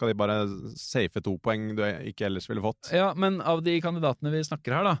synke, så skal de bare safe 2 poeng du ikke ellers ville fått. Ja, men av de kandidatene vi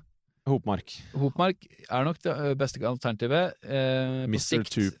snakker her da, Hopmark er nok det beste alternativet. Mr. På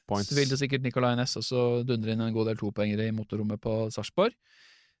sikt 2 points. Så vil det sikkert Nicolai Næss også dundre inn en god del 2-poengere i motorrommet på Sarpsborg.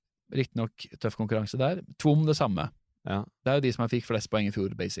 Riktig nok tøff konkurranse der. Tvom det samme. Ja. Det er jo de som fikk flest poeng i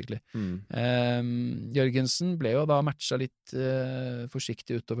fjor, basically. Jørgensen ble jo da matchet litt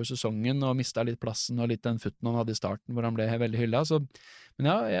forsiktig utover sesongen og mistet litt plassen og litt den futten han hadde i starten, hvor han ble veldig hyllet. Men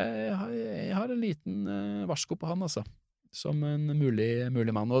ja, jeg har en liten varsko på han, altså. som en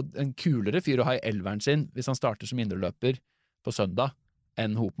mulig mann, og en kulere fyr å ha i elveren sin hvis han starter som indreløper på søndag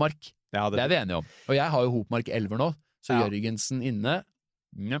enn Hopmark. Ja, Det er vi enige om. Og jeg har jo Hopmark i elver nå, så Ja. Jørgensen inne.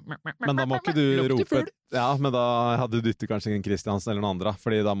 Men da må ikke du Lukter rope fugl. Ja, men da hadde du dyttet kanskje inn Kristiansen eller noen andre,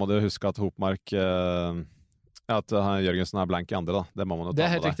 fordi da må du huske at Hopmark at Jørgensen er blank i andre, da. Det må man jo Det ta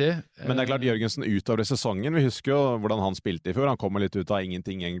er helt med deg. riktig. Men det er klart, Jørgensen utover i sesongen, vi husker jo hvordan han spilte i fjor. Han kommer litt ut av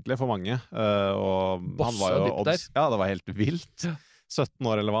ingenting, egentlig, for mange. Og han Bossa var jo dypt der. odds. Ja, det var helt vilt. 17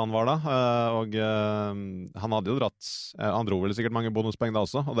 år, eller hva han var da. Og han hadde jo dratt Han dro vel sikkert mange bonuspoeng da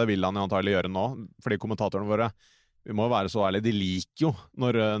også, og det vil han jo antagelig gjøre nå, fordi kommentatorene våre, vi må jo være så ærlige, de liker jo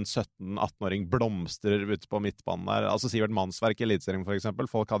når en 17-18-åring blomstrer ute på midtbanen der. Altså Sivert Mannsverk i Eliteserien, for eksempel.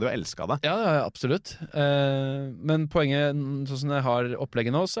 Folk hadde jo elsket det. Ja, absolutt. Men poenget, sånn som jeg har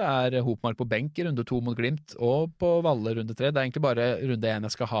opplegget nå, så er Hopmark på benk i runde 2 mot Glimt, og på Valle runde 3. Det er egentlig bare runde 1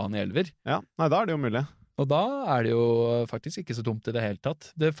 jeg skal ha han i elver. Ja, nei, da er det jo mulig. Og da er det jo faktisk ikke så dumt i det hele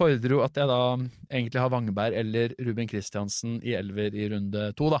tatt. Det fordrer jo at jeg da egentlig har Wangberg eller Ruben Kristiansen i elver i runde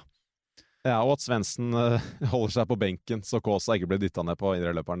 2, da. Ja, og at Svendsen holder seg på benken, så Kåsa ikke blir dyttet ned på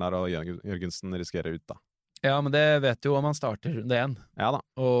indreløperen der, og Jørgensen risikerer ut, da. Ja, men det vet jo om han starter runde 1. Ja da.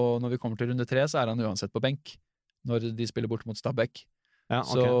 Og når vi kommer til runde 3, så er han uansett på benk. Når de spiller bort mot Stabæk. Ja,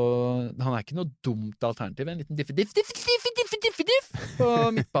 Så ok. han er ikke noe dumt alternativ. En liten diff på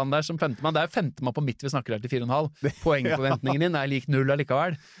midtbanen der som femtemann. Det er jo femtemann på midt vi snakker her til 4,5. Poengforventningen din er lik 0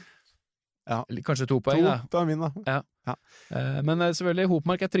 allikevel. Ja. Eller kanskje 2 poeng, da. Det er min, da. Men selvfølgelig,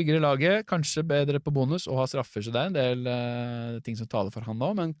 Hopmark er tryggere i laget, kanskje bedre på bonus og har straffer, så det er en del ting som taler for han nå,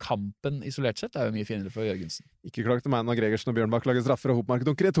 men kampen isolert sett er jo mye finere for Jørgensen. Ikke klag til meg når Gregersen og Bjørnbakk lager straffer, og Hopmark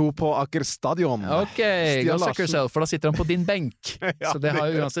dunker i 2 på Aker Stadion. Ok, Stian go suck Larsen. yourself, for da sitter han på din benk. Ja, Så det har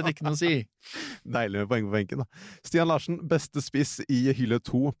jo uansett ikke noe å si. Deilig med poeng på benken, da. Stian Larsen, beste spiss i hylle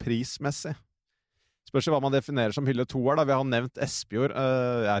 2 prismessig. Spørs jo hva man definerer som hylle 2-er, da. Vi har nevnt Espejord.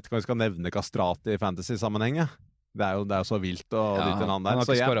 Jeg vet ikke om vi skal nevne Kastrati i fantasy-sammenhenget. Det er jo så vilt å dytte en annen der. Han har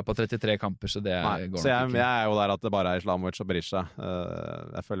Så ikke jeg- skåret på 33 kamper, så det Nei, går så nok jeg ikke. er jo der at det bare er Islamovic og Berisha.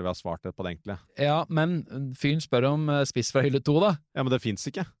 Jeg føler vi har svart det på det egentlig. Ja, men fyren spør om spiss fra hylle 2, da. Ja, men det fins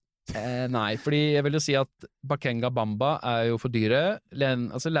ikke. Nei, fordi jeg vil jo si at Bakenga Bamba er jo for dyre.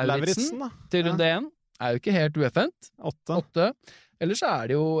 Lauritzen da. til runde 1 er jo ikke helt ueffent. 8. 8. Ellers så er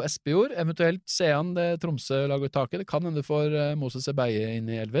det jo Espejord, eventuelt Sean, det Tromsø-laguttaket. Det kan hende for Moses Ebeie inn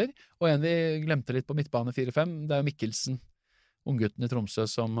i elver. Og en vi glemte litt på midtbane 4-5, det er jo Mikkelsen. Unggutten i Tromsø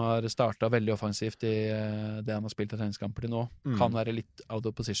som har starta veldig offensivt i det han har spilt av treningskamper til nå. Kan være litt out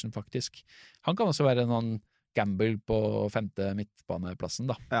of position, faktisk. Han kan også være en sånn gamble på 5. midtbaneplassen,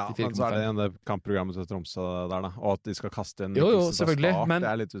 da. Ja, til men så er 4,5. det kampprogrammet til Tromsø der, da. Og at de skal kaste inn Jo, Mikkelsen fra selvfølgelig, start, men- det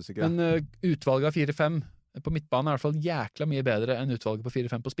er litt usikkert. Men utvalget av 4-5 på midtbane er i hvert fall jækla mye bedre enn utvalget på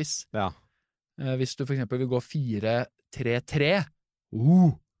 4-5 på spiss. Ja. Hvis du for eksempel vil gå 4-3-3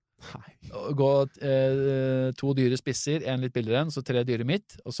 gå 2 dyre spisser, en litt billigere enn, så 3 dyre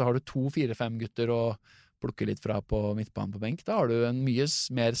midt, og så har du 2 4-5 gutter å plukke litt fra på midtbanen på benk. Da har du en mye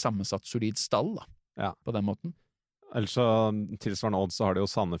mer sammensatt, solid stall, da. Ja. På den måten. Ellers så tilsvarende odds så har de jo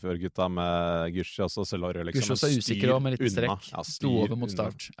Sandefjord-gutta med Gushi og Celorio. Liksom, Gussiås er usikker og med litt strekk. Ja, Sto over mot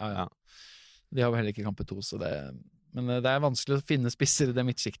start. Ja. De har jo heller ikke kamp 2, så det... Men det er vanskelig å finne spisser i det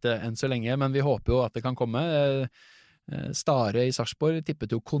midtsiktet enn så lenge, men vi håper jo at det kan komme. Stare i Sarpsborg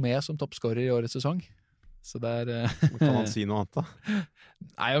tippet jo Colmé som toppskårer i årets sesong. Så det er Kan han si noe annet, da?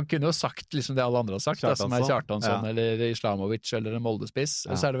 Nei, han kunne jo sagt liksom det alle andre har sagt, da, som er Kjartansson. Kjartansson eller Islamovic eller en Moldespiss.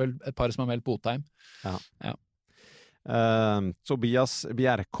 Og så er det vel et par som har meldt Botheim. Tobias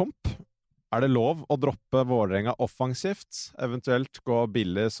Bjerkomp. Er det lov å droppe Vålerenga offensivt? Eventuelt gå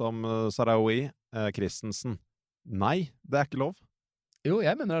billig som Sarawi, Christensen? Nei, det er ikke lov. Jo,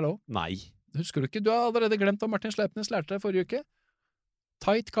 jeg mener det er lov. Nei. Husker du ikke? Du har allerede glemt hva Martin Sleipnes lærte deg forrige uke.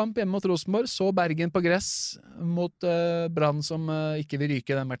 Tight kamp hjemme mot Rosenborg, så Bergen på gress mot Brann som ikke vil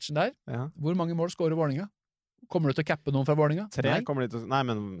ryke i den matchen der. Ja. Hvor mange mål skårer Vålerenga? Kommer du til å cappe noen fra Vålerenga? 3 kommer de til. Nei,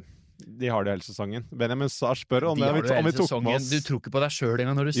 men de har det hele sesongen. Benjamin Sars spør om, De har det om vi hele tok med sesongen. oss Du tror ikke på deg sjøl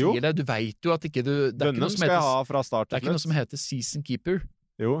engang når du Jo. sier det. Du veit jo at ikke du Det er ikke Bønnen noe som skal jeg ha heter, fra start det er til ikke noe slutt. som heter season keeper.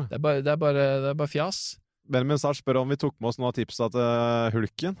 Jo. Det er bare fjas. Benjamin Sars spør om vi tok med oss noen av tipsa til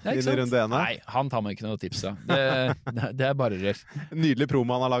Hulken Ja, ikke inn i sant? runde 1 her. Nei, han tar meg ikke noe tips av. Det er bare rør. Nydelig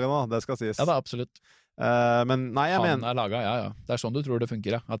promo han har laget nå, det skal sies. Ja da, absolutt. Men nei, jeg Han mener er laga, ja. Det er sånn du tror det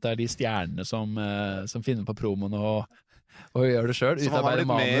funker, ja. At det er de stjernene som finner på promoen og gjør det sjøl. Som han har Utarbeider blitt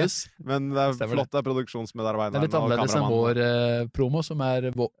med i. manus. Men det er Stemmer flott, det er Det produksjonsmedarbeideren er litt og annerledes enn kameramannen. vår promo, som er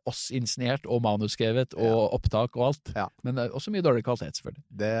oss insignert og manusskrevet og opptak og alt. Ja. Men det er også mye dårlig kvalitet, selvfølgelig.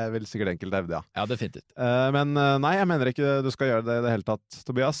 Det vil sikkert enkelt hevde, ja. Ja, definitivt. Men nei, jeg mener ikke du skal gjøre det i det hele tatt,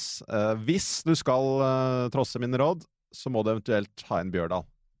 Tobias. Hvis du skal trosse mine råd, så må du eventuelt ha en Bjørdal.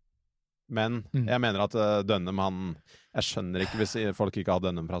 Men jeg mener at Dønnum, jeg skjønner ikke hvis folk ikke har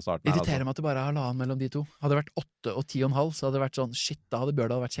Dønnum fra starten. Det irriterer meg at det bare er halvannen mellom de to. Hadde det vært 8 og 10,5, så hadde det vært sånn, shit, da hadde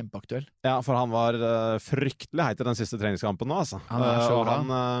Bjørdal vært kjempeaktuell. Ja, for han var fryktelig heit i den siste treningskampen nå, altså. Han er så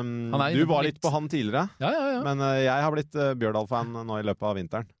bra. Du var litt på han tidligere, Ja. men jeg har blitt Bjørdal-fan nå i løpet av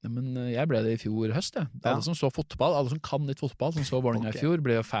vinteren. Ja, men jeg ble det i fjor høst, jeg. Alle som så fotball, alle som kan litt fotball, som så Vålerenga i fjor,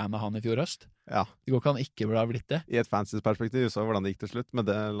 ble jo fan av han i fjor høst. Ja. Det går ikke han ikke burde ha blitt det. I et fancy-perspektiv så hvordan det gikk til slutt, men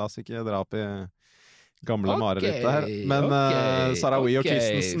det la oss ikke dra opp i gamle mareritt der. Men Sarawi og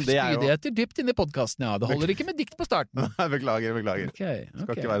Christensen, det er jo... Spydigheter dypt inne i podcasten, ja. Det holder ikke med dikt på starten. Nei, beklager.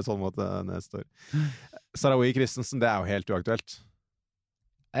 Skal ikke være sånn måte neste år. Sarawi og Christensen, det er jo helt uaktuelt.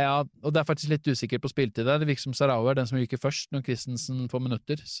 Ja, og det er faktisk litt usikker på spiltid der. Det virker som Sarawi er den som ryker først når Christensen får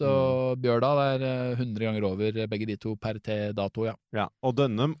minutter. Så Bjørdal er 100 ganger over begge de to per til dato, ja. Ja, og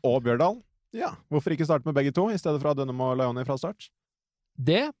Dønnum og Bjørdal, ja. Hvorfor ikke starte med begge to, i stedet for Dønnum og Leoni fra start?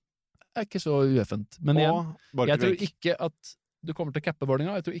 Det er ikke så ueffent. Men igjen, jeg tror ikke at du kommer til å cappe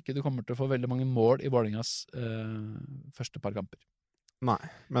Vålerenga, jeg tror ikke du kommer til å få veldig mange mål i Vålerengas første par kamper. Nei,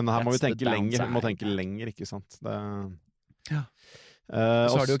 men her må vi tenke lenger. Vi må tenke lenger, ikke sant? Ja.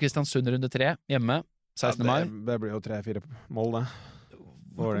 Så har du jo Kristiansund runde 3 hjemme, 16. mai. Det blir jo 3-4 mål, det.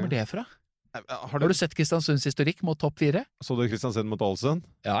 Hvor kommer det fra? Har du sett Kristiansunds historikk mot topp 4? Så du Kristiansund mot Ålesund?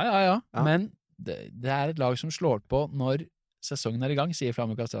 Ja. Men det er et lag som slår på når sesongen er i gang, sier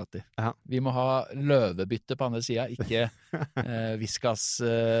Flamme Kastrati. Ja. Vi må ha løvebytte på andre sida, ikke Viskas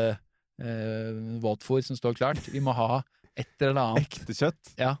våtfôr som står klart. Vi må ha et eller annet. Ekte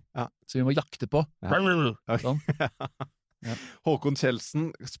kjøtt? Ja. Så vi må jakte på. Ja. Sånn. Ja. Håkon Kjeldsen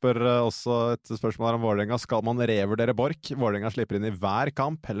spør også et spørsmål her om Vålerenga. Skal man revurdere Borch? Vålerenga slipper inn i hver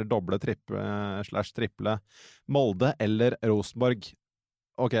kamp, eller doble triple Molde eller Rosenborg.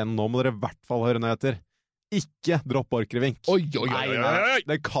 Ok, nå må dere i hvert fall høre nyheter. Ikke dropp Borchgrevink. Oi. Nei,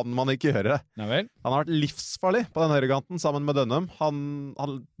 det kan man ikke gjøre. Ja vel. Han har vært livsfarlig på den høyrekanten sammen med Dønnum. Han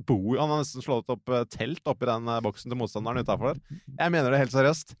har nesten slått opp telt oppi den boksen til motstanderen utenfor. Jeg mener det helt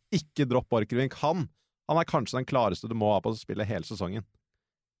seriøst. Ikke dropp Borchgrevink. Han er kanskje den klareste du må ha på å spille hele sesongen.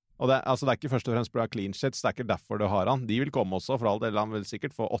 Og det er ikke først og fremst bra clean sheets, det er ikke derfor du har han. De vil komme også, for all del, han vil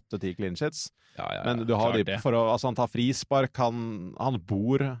sikkert få 8-10 clean sheets. Ja, men du har de for å, han tar frispark, han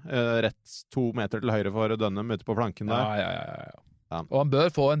bor rett 2 meter til høyre for Dønnum ute på flanken der. Ja. Og han bør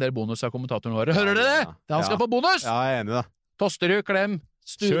få en del bonus av kommentatoren våre. Hører dere det? Han skal få bonus! Ja, jeg er enig i det. Tosterud, Klem,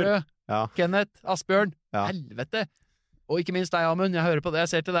 Sture, Kenneth, Asbjørn. Helvete! Og ikke minst deg, Amund. Jeg hører på det. Jeg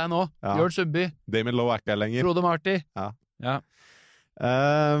ser til deg nå. Bjørn Sundby. Damien Lowe er ikke lenger. Frode Marti. Ja.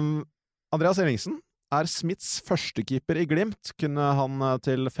 Andreas Ellingsen er Smiths førstekeeper i Glimt. Kunne han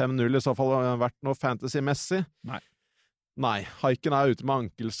til 5-0 i så fall vært noe fantasy-messig? Nei. Haiken er ute med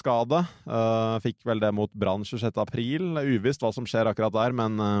ankelskade. Fikk vel det mot Brann 26. april. Det er uvisst hva som skjer akkurat der,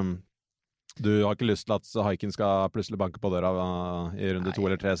 men du har ikke lyst til at Haiken skal plutselig banke på døra i runde 2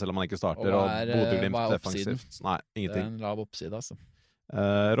 eller 3, selv om han ikke starter, og Bodø-Glimt defensivt. Nei, ingenting. Det er en lav oppside, altså.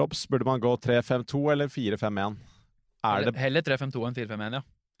 Robs, burde man gå 3-5-2 eller 4-5-1? Heller 3-5-2 enn 4-5-1,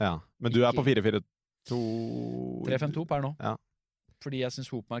 ja. Men du er på 4-4-2? 3-5-2 per nå. Ja. Fordi jeg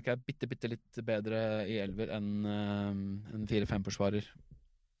synes Hopmark er bitte litt bedre i elver enn 4-5-forsvarer.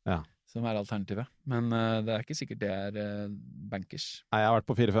 Ja. Som er alternativet. Men det er ikke sikkert det er bankers. Nei, jeg har vært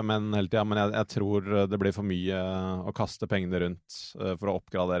på 4-5-1 hele tiden, men jeg tror det blir for mye å kaste pengene rundt for å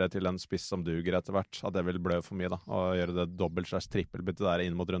oppgradere til en spiss som duger etter hvert. At det vil blø for mye da, og gjøre det dobbelt/trippelbytte der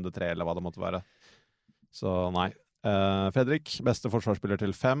inn mot runde 3, eller hva det måtte være. Så nei. Fredrik, beste forsvarsspiller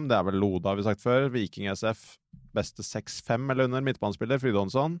til 5, det er vel Loda, har vi sagt før. Viking SF, beste 6-5 eller under, midtbanespiller,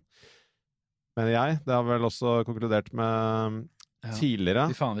 Frydonsson. Mener jeg. Det har vel også konkludert med tidligere.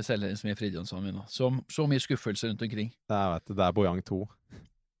 Fy faen, vi selger så mye Fridjonsson nå. Så mye skuffelse rundt omkring. Det er Bojang 2.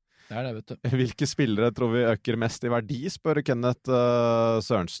 Det er det, vet du. Hvilke spillere tror vi øker mest i verdi, spør Kenneth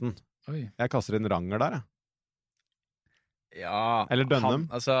Sørensen. Oi. Jeg kaster inn Ranger der, jeg. Ja, eller Dønnum.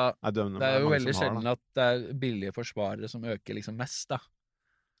 Dønnum. Det er jo veldig sjelden at det er billige forsvarere som øker liksom mest, da.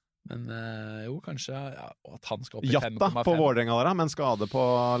 Men jo, kanskje at han skal opp i 5,5. Jatta på Vålerenga der, men skade på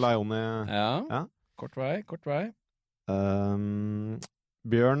Leoni. Ja. Kort vei.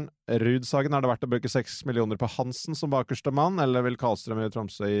 Bjørn Rudsagen, er det verdt å bruke 6 millioner på Hansen som bakerste mann, eller vil Karlstrøm i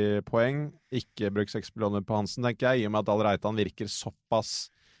Tromsø i poeng? Ikke bruke 6 millioner på Hansen, tenker jeg, i og med at Dahl Reitan virker såpass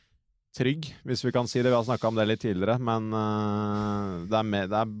trygg, hvis vi kan si det. Vi har snakket om det litt tidligere, men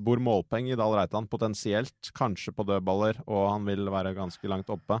det bor målpeng i Dahl Reitan, potensielt, kanskje på dødballer, og han vil være ganske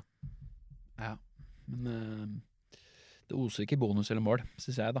langt oppe. Ja, men det oser ikke bonus eller mål,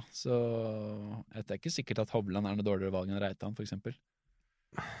 synes jeg da. Så det er ikke sikkert at Hovland er noe dårligere valg enn Reitan, for eksempel.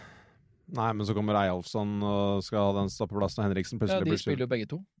 Nei, men så kommer Eyolfsson og skal ha den stoppeplassen, og Henriksen Ja, plutselig de blir spiller jo begge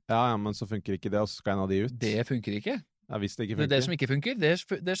to. Ja, men så funker ikke det, og så skal en av de ut. Det funker ikke. Ja, hvis det ikke Det funker. er det som ikke funker. Det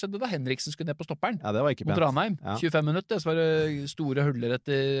skjedde da Henriksen skulle ned på stopperen. Ja, det var ikke Mot pent. Ranheim. Ja. 25 minutter, så var det store huller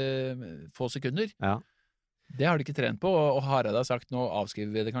etter få sekunder. Ja. Det har de ikke trent på, og Hareide har sagt nå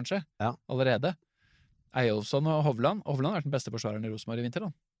avskriver vi det kanskje, Ja. allerede. Eyolfsson og Hovland. Hovland har vært den beste forsvareren i Rosenborg i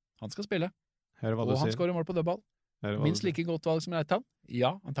vinter. Han skal spille, Hør hva og du han sier. skårer mål på dødball. Hør hva Minst du sier. like godt valg som Reitan?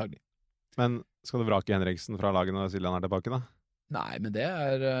 Ja, antagelig. Men skal du vrake Henriksen fra laget når Siljan er tilbake, da? Nei, men det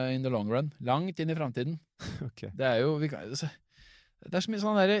er in the long run. Langt inn i framtiden. Ok. Det er jo det er så mye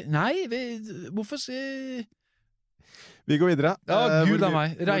sånn derre Nei, hvorfor Vi går videre. Ja, Hvor gud a mye-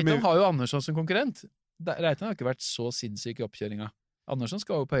 meg. hvor Reitan mye- har jo Andersson som konkurrent. Reitan har ikke vært så sinnssyk i oppkjøringa. Andersson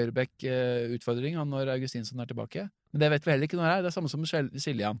skal jo på høyrebekk-utfordring når Augustinsson er tilbake. Men det vet vi heller ikke når det er. Det er samme som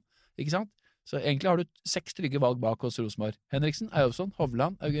Siljan. Ikke sant? Så egentlig har du 6 trygge valg bak hos Rosenborg. Henriksen, Eyolfsson,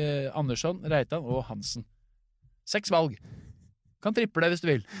 Hovland, Andersson, Reitan og Hansen. 6 valg. Kan triple det hvis du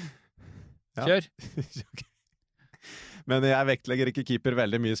vil. Ja. Kjør. Ok. Men jeg vektlegger ikke keeper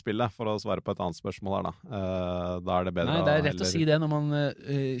veldig mye i spillet, for å svare på et annet spørsmål her, da. Da er det bedre Nei, det er rett heller- å si det når man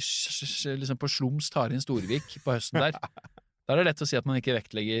liksom på slums tar inn Storvik på høsten der. Da er det lett å si at man ikke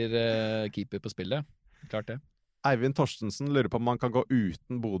vektlegger keeper på spillet. Klart det. Eivind Torstensen lurer på om man kan gå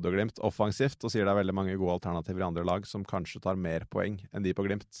uten Bodø-Glimt offensivt, og sier det er veldig mange gode alternativer i andre lag som kanskje tar mer poeng enn de på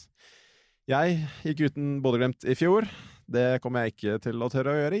Glimt. Jeg gikk uten Bodø-Glimt i fjor. Det kommer jeg ikke til å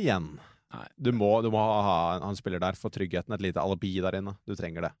tørre å gjøre igjen. Nei. Du må ha han spiller der for tryggheten, et lite alibi der inne. Du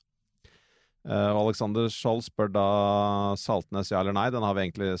trenger det. Og Alexander Skjold spør da Saltnes ja eller nei. Den har vi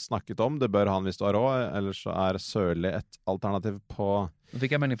egentlig snakket om. Det bør han hvis du har råd, ellers så er Sørli et alternativ på Nå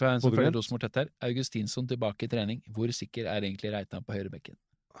fikk jeg melding fra en som Bodø-Glimt. følger Rosenborg tett her. Augustinsson tilbake i trening. Hvor sikker er egentlig Reitan på høyrebekken?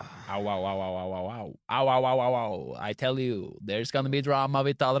 Au, au, au, au, au, au, au. Au, au, au, au, au. I tell you, there's gonna be drama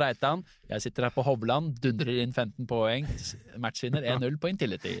with Al Reitan. Jeg sitter her på Hovland, dundrer inn 15 poeng. Matchvinner 1-0 på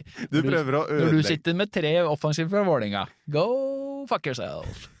Intility. Du prøver å Når du ødelegge sitter med 3 offensive fra Vålinga. Go fuck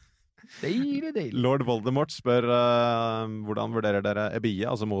yourself. Deilig, deilig. Lord Voldemort spør hvordan vurderer dere Ebie,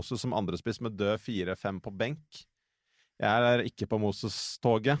 altså Moses, som andrespiss med død 4-5 på benk? Jeg er ikke på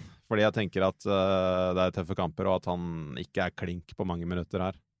Moses-toget, fordi jeg tenker at det er tøffe kamper, og at han ikke er klink på mange minutter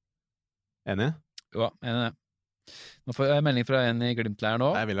her. Enig? Jo, enig i det. Nå får jeg melding fra en i Glimt-leiren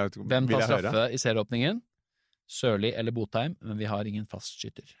nå. Nei, Hvem vil tar jeg høre? straffe i serieåpningen? Sørli eller Botheim, men vi har ingen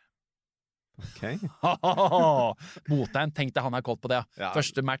fastskytter. Ok. Botheim, tenk deg han har koll på det. Ja.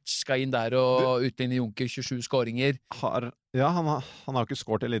 Første match skal inn der og utligne Junker, 27 skåringer. Han har jo ikke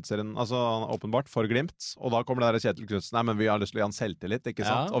skåret i Eliteserien, altså han er åpenbart for Glimt, og da kommer det der Kjetil Knutsen, nei, men vi har lyst til å gi han selvtillit, ikke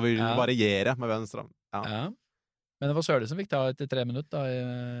sant? Ja, Og vi vil ja. variere med venstre. Ja. Ja. Men det var Sørli som fikk ta etter 3 minutter da,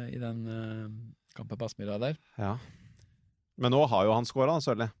 i den kampen på Aspmyra der. Ja. Men nå har jo han skåret,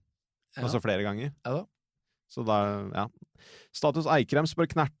 Sørli. Ja. Altså flere ganger. Ja da. Så da, ja. Status Eikrem spør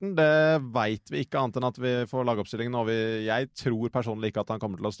Knerten. Det vet vi ikke annet enn at vi får lagoppstillingen. Og jeg tror personlig ikke at han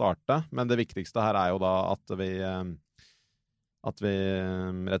kommer til å starte, men det viktigste her er jo da at vi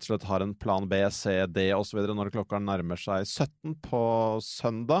rett og slett har en plan B, C, D og så videre når klokka nærmer seg 17 på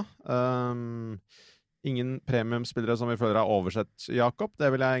søndag. Ingen premiumspillere som vi føler er oversett, Jakob, det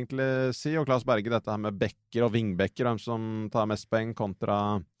vil jeg egentlig si. Og Claes Berge, dette her med bekker og vingbekker, hvem som tar mest poeng kontra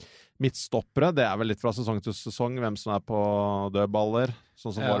midtstoppere, det er vel litt fra sesong til sesong, hvem som er på dødballer,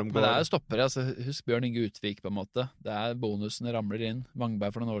 sånn som Worm men går. det er jo stoppere, altså, husk Bjørn Inge Utvik på en måte. Det er bonusene ramler inn.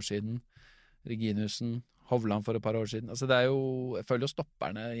 Vangberg for noen år siden. Reginussen. Hovland for et par år siden. Altså, det er jo, jeg føler jo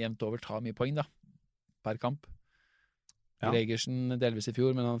stopperne jevnt over tar mye poeng da, per kamp. Ja. Gregersen delvis i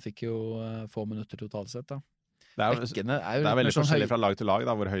fjor, men han fikk jo få minutter totalt sett da. Det er, Bekkene er jo det er litt veldig mer sånn forskjellig høy. fra lag til lag,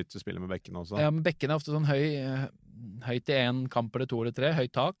 da, hvor høyt du spiller med bekkene også. Ja, men bekkene er ofte sånn høyt i en kamp eller 2 eller 3,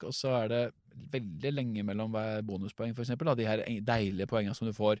 høyt tak, og så er det veldig lenge mellom hver bonuspoeng, for eksempel, da, de her deilige poengene som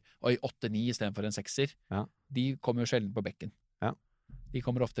du får, og i 8-9 i stedet for en 6-er, Ja. de kommer jo sjelden på bekken. Ja. De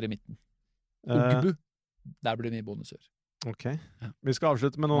kommer oftere i midten. Eh, Ugbu, der blir det mye bonuser. ok. Ja. Vi skal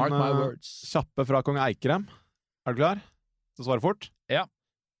avslutte med Mark my noen words. kjappe fra kong Eikrem. Er du klar? til å svare fort? Ja.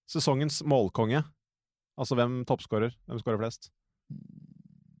 Sesongens målkonge. Altså hvem toppskårer? Hvem skårer flest?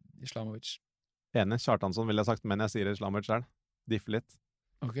 Islamovic. Enig. Kjartansson ville jeg sagt, men jeg sier Islamovic selv. Differ litt.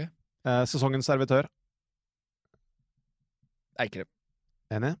 Ok. Sesongens servitør. Eikrem.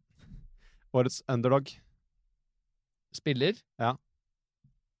 Enig. Årets underdog. Spiller. Ja.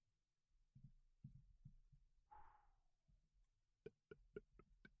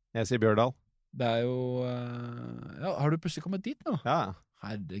 Jeg sier Bjørdal. Det er jo ja, har du plutselig kommet dit nå? Ja.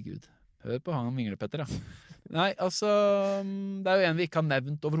 Herregud. Hør på han Vinglepetter, da. Nei, altså det er jo en vi ikke har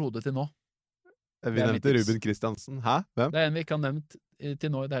nevnt overhodet til nå. Vi Det er nevnte mitt tips. Ruben Kristiansen. Hæ? Hvem? Det er en vi ikke har nevnt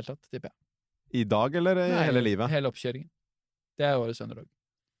til nå i det hele tatt, tipper jeg. I dag, eller i Nei, hele livet? Hele oppkjøringen. Det er årets underdog.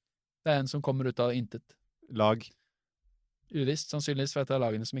 Det er en som kommer ut av intet. Lag? Uvisst, sannsynligvis for et av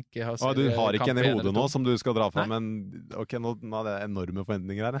lagene som ikke har Du har ikke kamp en i igjen hodet eller nå to. som du skal dra fra, Nei. men ok, nå er det enorme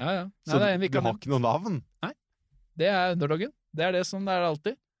forventninger her. Ja, ja. Så Nei, det er en vi du ikke har har nevnt. ikke noe navn? Det er underdogen. Det er det som det er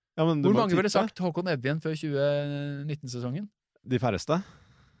alltid. Ja, men du Hvor må mange ville tippe. sagt Håkon Evjen før 2019-sesongen? De færreste?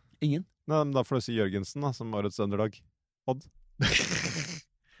 Ingen. Nei, men da får du si Jørgensen da, som årets underdog. Odd.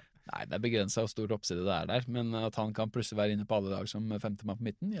 Nei, det er begrenset hvor stor oppside det er der, men at han kan plutselig være inne på alle lag som femtemann på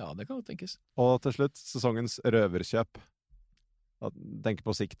midten, ja, det kan jo tenkes. Og til slutt, sesongens røverkjøp. Tenk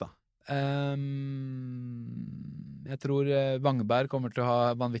på sikt, da. Jeg tror Wangberg kommer til å ha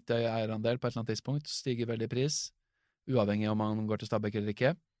vanvittig eierandel på et eller annet tidspunkt, stiger veldig i pris, uavhengig om han går til Stabæk eller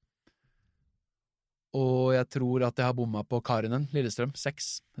ikke. Og jeg tror at jeg har bomma på Karinen, Lillestrøm,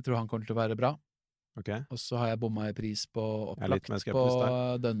 6. Jeg tror han kommer til å være bra. Ok. Og så har jeg bomma i pris på Jeg er litt opplagt mer på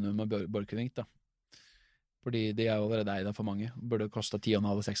skeptisk Dønnum og Borchgrevink, da. Fordi de er jo allerede eid av for mange. Burde kosta 10,5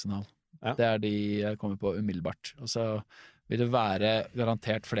 og 6,5. Ja. Det er de jeg kommer på umiddelbart. Og så vil det være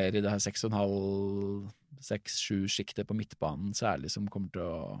garantert flere i det her 6,5, 6-7-sjiktet på midtbanen, særlig, som kommer til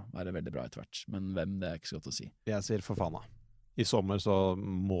å være veldig bra etter hvert. Men hvem, det er ikke så godt å si. Jeg sier for faen da. I sommer så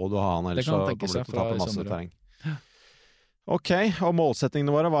må du ha han, ellers Det kan så tenkes, kommer du til å ja, fra tape i masse sommer, ja. terreng. Ok, og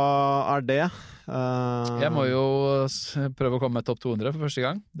målsettingene våre, hva er det? Jeg må jo prøve å komme med topp 200 for første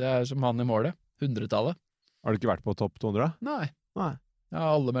gang. Det er som han i målet. 100-tallet. Har du ikke vært på topp 200? Nei. Nei. Ja,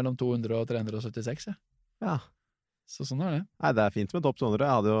 alle mellom 200 og 376, ja. Ja. Så sånn er det. Nei, det er fint med topp 200.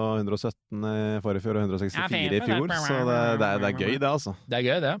 Jeg hadde jo 117 i forrige fjor og 164 i fjor, så det er gøy det, altså. Det er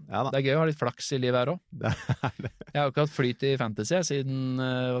gøy, det. Ja da. Det er gøy å ha litt flaks i livet her òg. Det er det. Jeg har jo ikke hatt flyt i fantasy siden,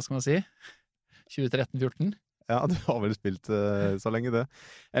 hva skal man si, 2013-14. Ja, du har vel spilt så lenge det.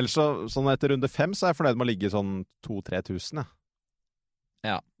 Ellers så, sånn etter runde 5 så er jeg fornøyd med å ligge sånn 2-3 tusen, ja.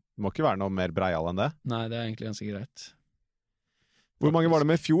 Ja. Det må ikke være noe mer breial enn det. Nei, det er egentlig ganske greit. Hvor mange var det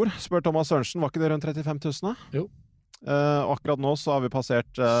med i fjor, spør Thomas Sørensen. Var ikke det rundt 35 000 da? Jo. Og akkurat nå så har vi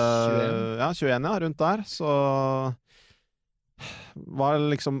passert 21, ja, rundt der. Så hva er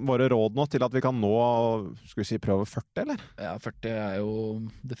liksom våre råd nå til at vi kan nå, skal vi si, prøve 40, eller? Ja, 40 er jo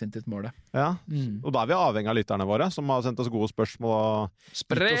definitivt målet. Ja, og da er vi avhengig av lytterne våre, som har sendt oss gode spørsmål og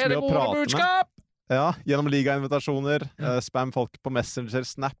Spre gitt oss mye det å gode prate med. budskap! Ja, gjennom ligainvitasjoner, spam folk på Messenger,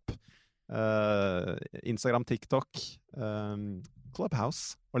 Snap, Instagram, TikTok,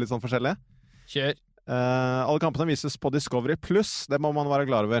 Clubhouse og litt sånn forskjellig. Kjør! Alle kampene vises på Discovery Plus, det må man være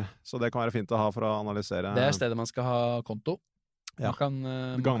klar over. Så det kan være fint å ha for å analysere. Det er stedet man skal ha konto. Ja. Man kan,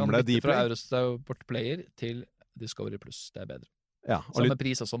 Gamle man kan bytte fra Dplay. Eurosport Player til Discovery Plus. Det er bedre. Ja, og Samme litt,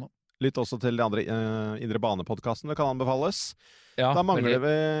 pris også nå. litt også til de andre indre banepodcastene kan anbefales. Ja, Da mangler veldig.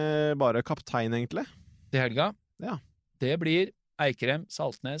 vi bare kaptein, egentlig. Til helga. Ja. Det blir Eikrem,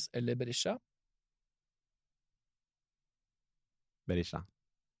 Saltnes eller Berisha. Berisha.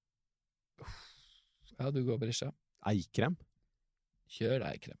 Ja, du går Berisha. Eikrem. Kjør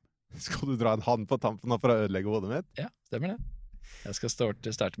Eikrem. Skal du dra en hand på tampen nå for å ødelegge hodet mitt? Ja, stemmer det. Jeg skal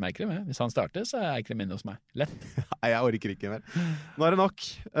starte med Eikrem. Ja. Hvis han starter, så er Eikrem inne hos meg. Lett. Nei, jeg orker ikke mer. Nå er det nok.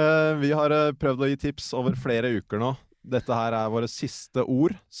 Vi har prøvd å gi tips over flere uker nå. Dette her er våre siste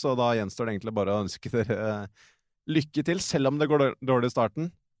ord, så da gjenstår det egentlig bare å ønske dere lykke til, selv om det går dårlig i starten.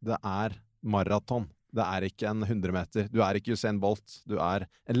 Det er maraton. Det er ikke en 100 meter. Du er ikke Usain Bolt. Du er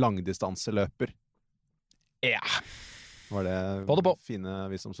en langdistanseløper. Ja. Var det Få det på. fine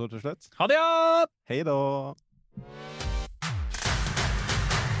visdomsord til slutt? Ha det, ja! Hei da!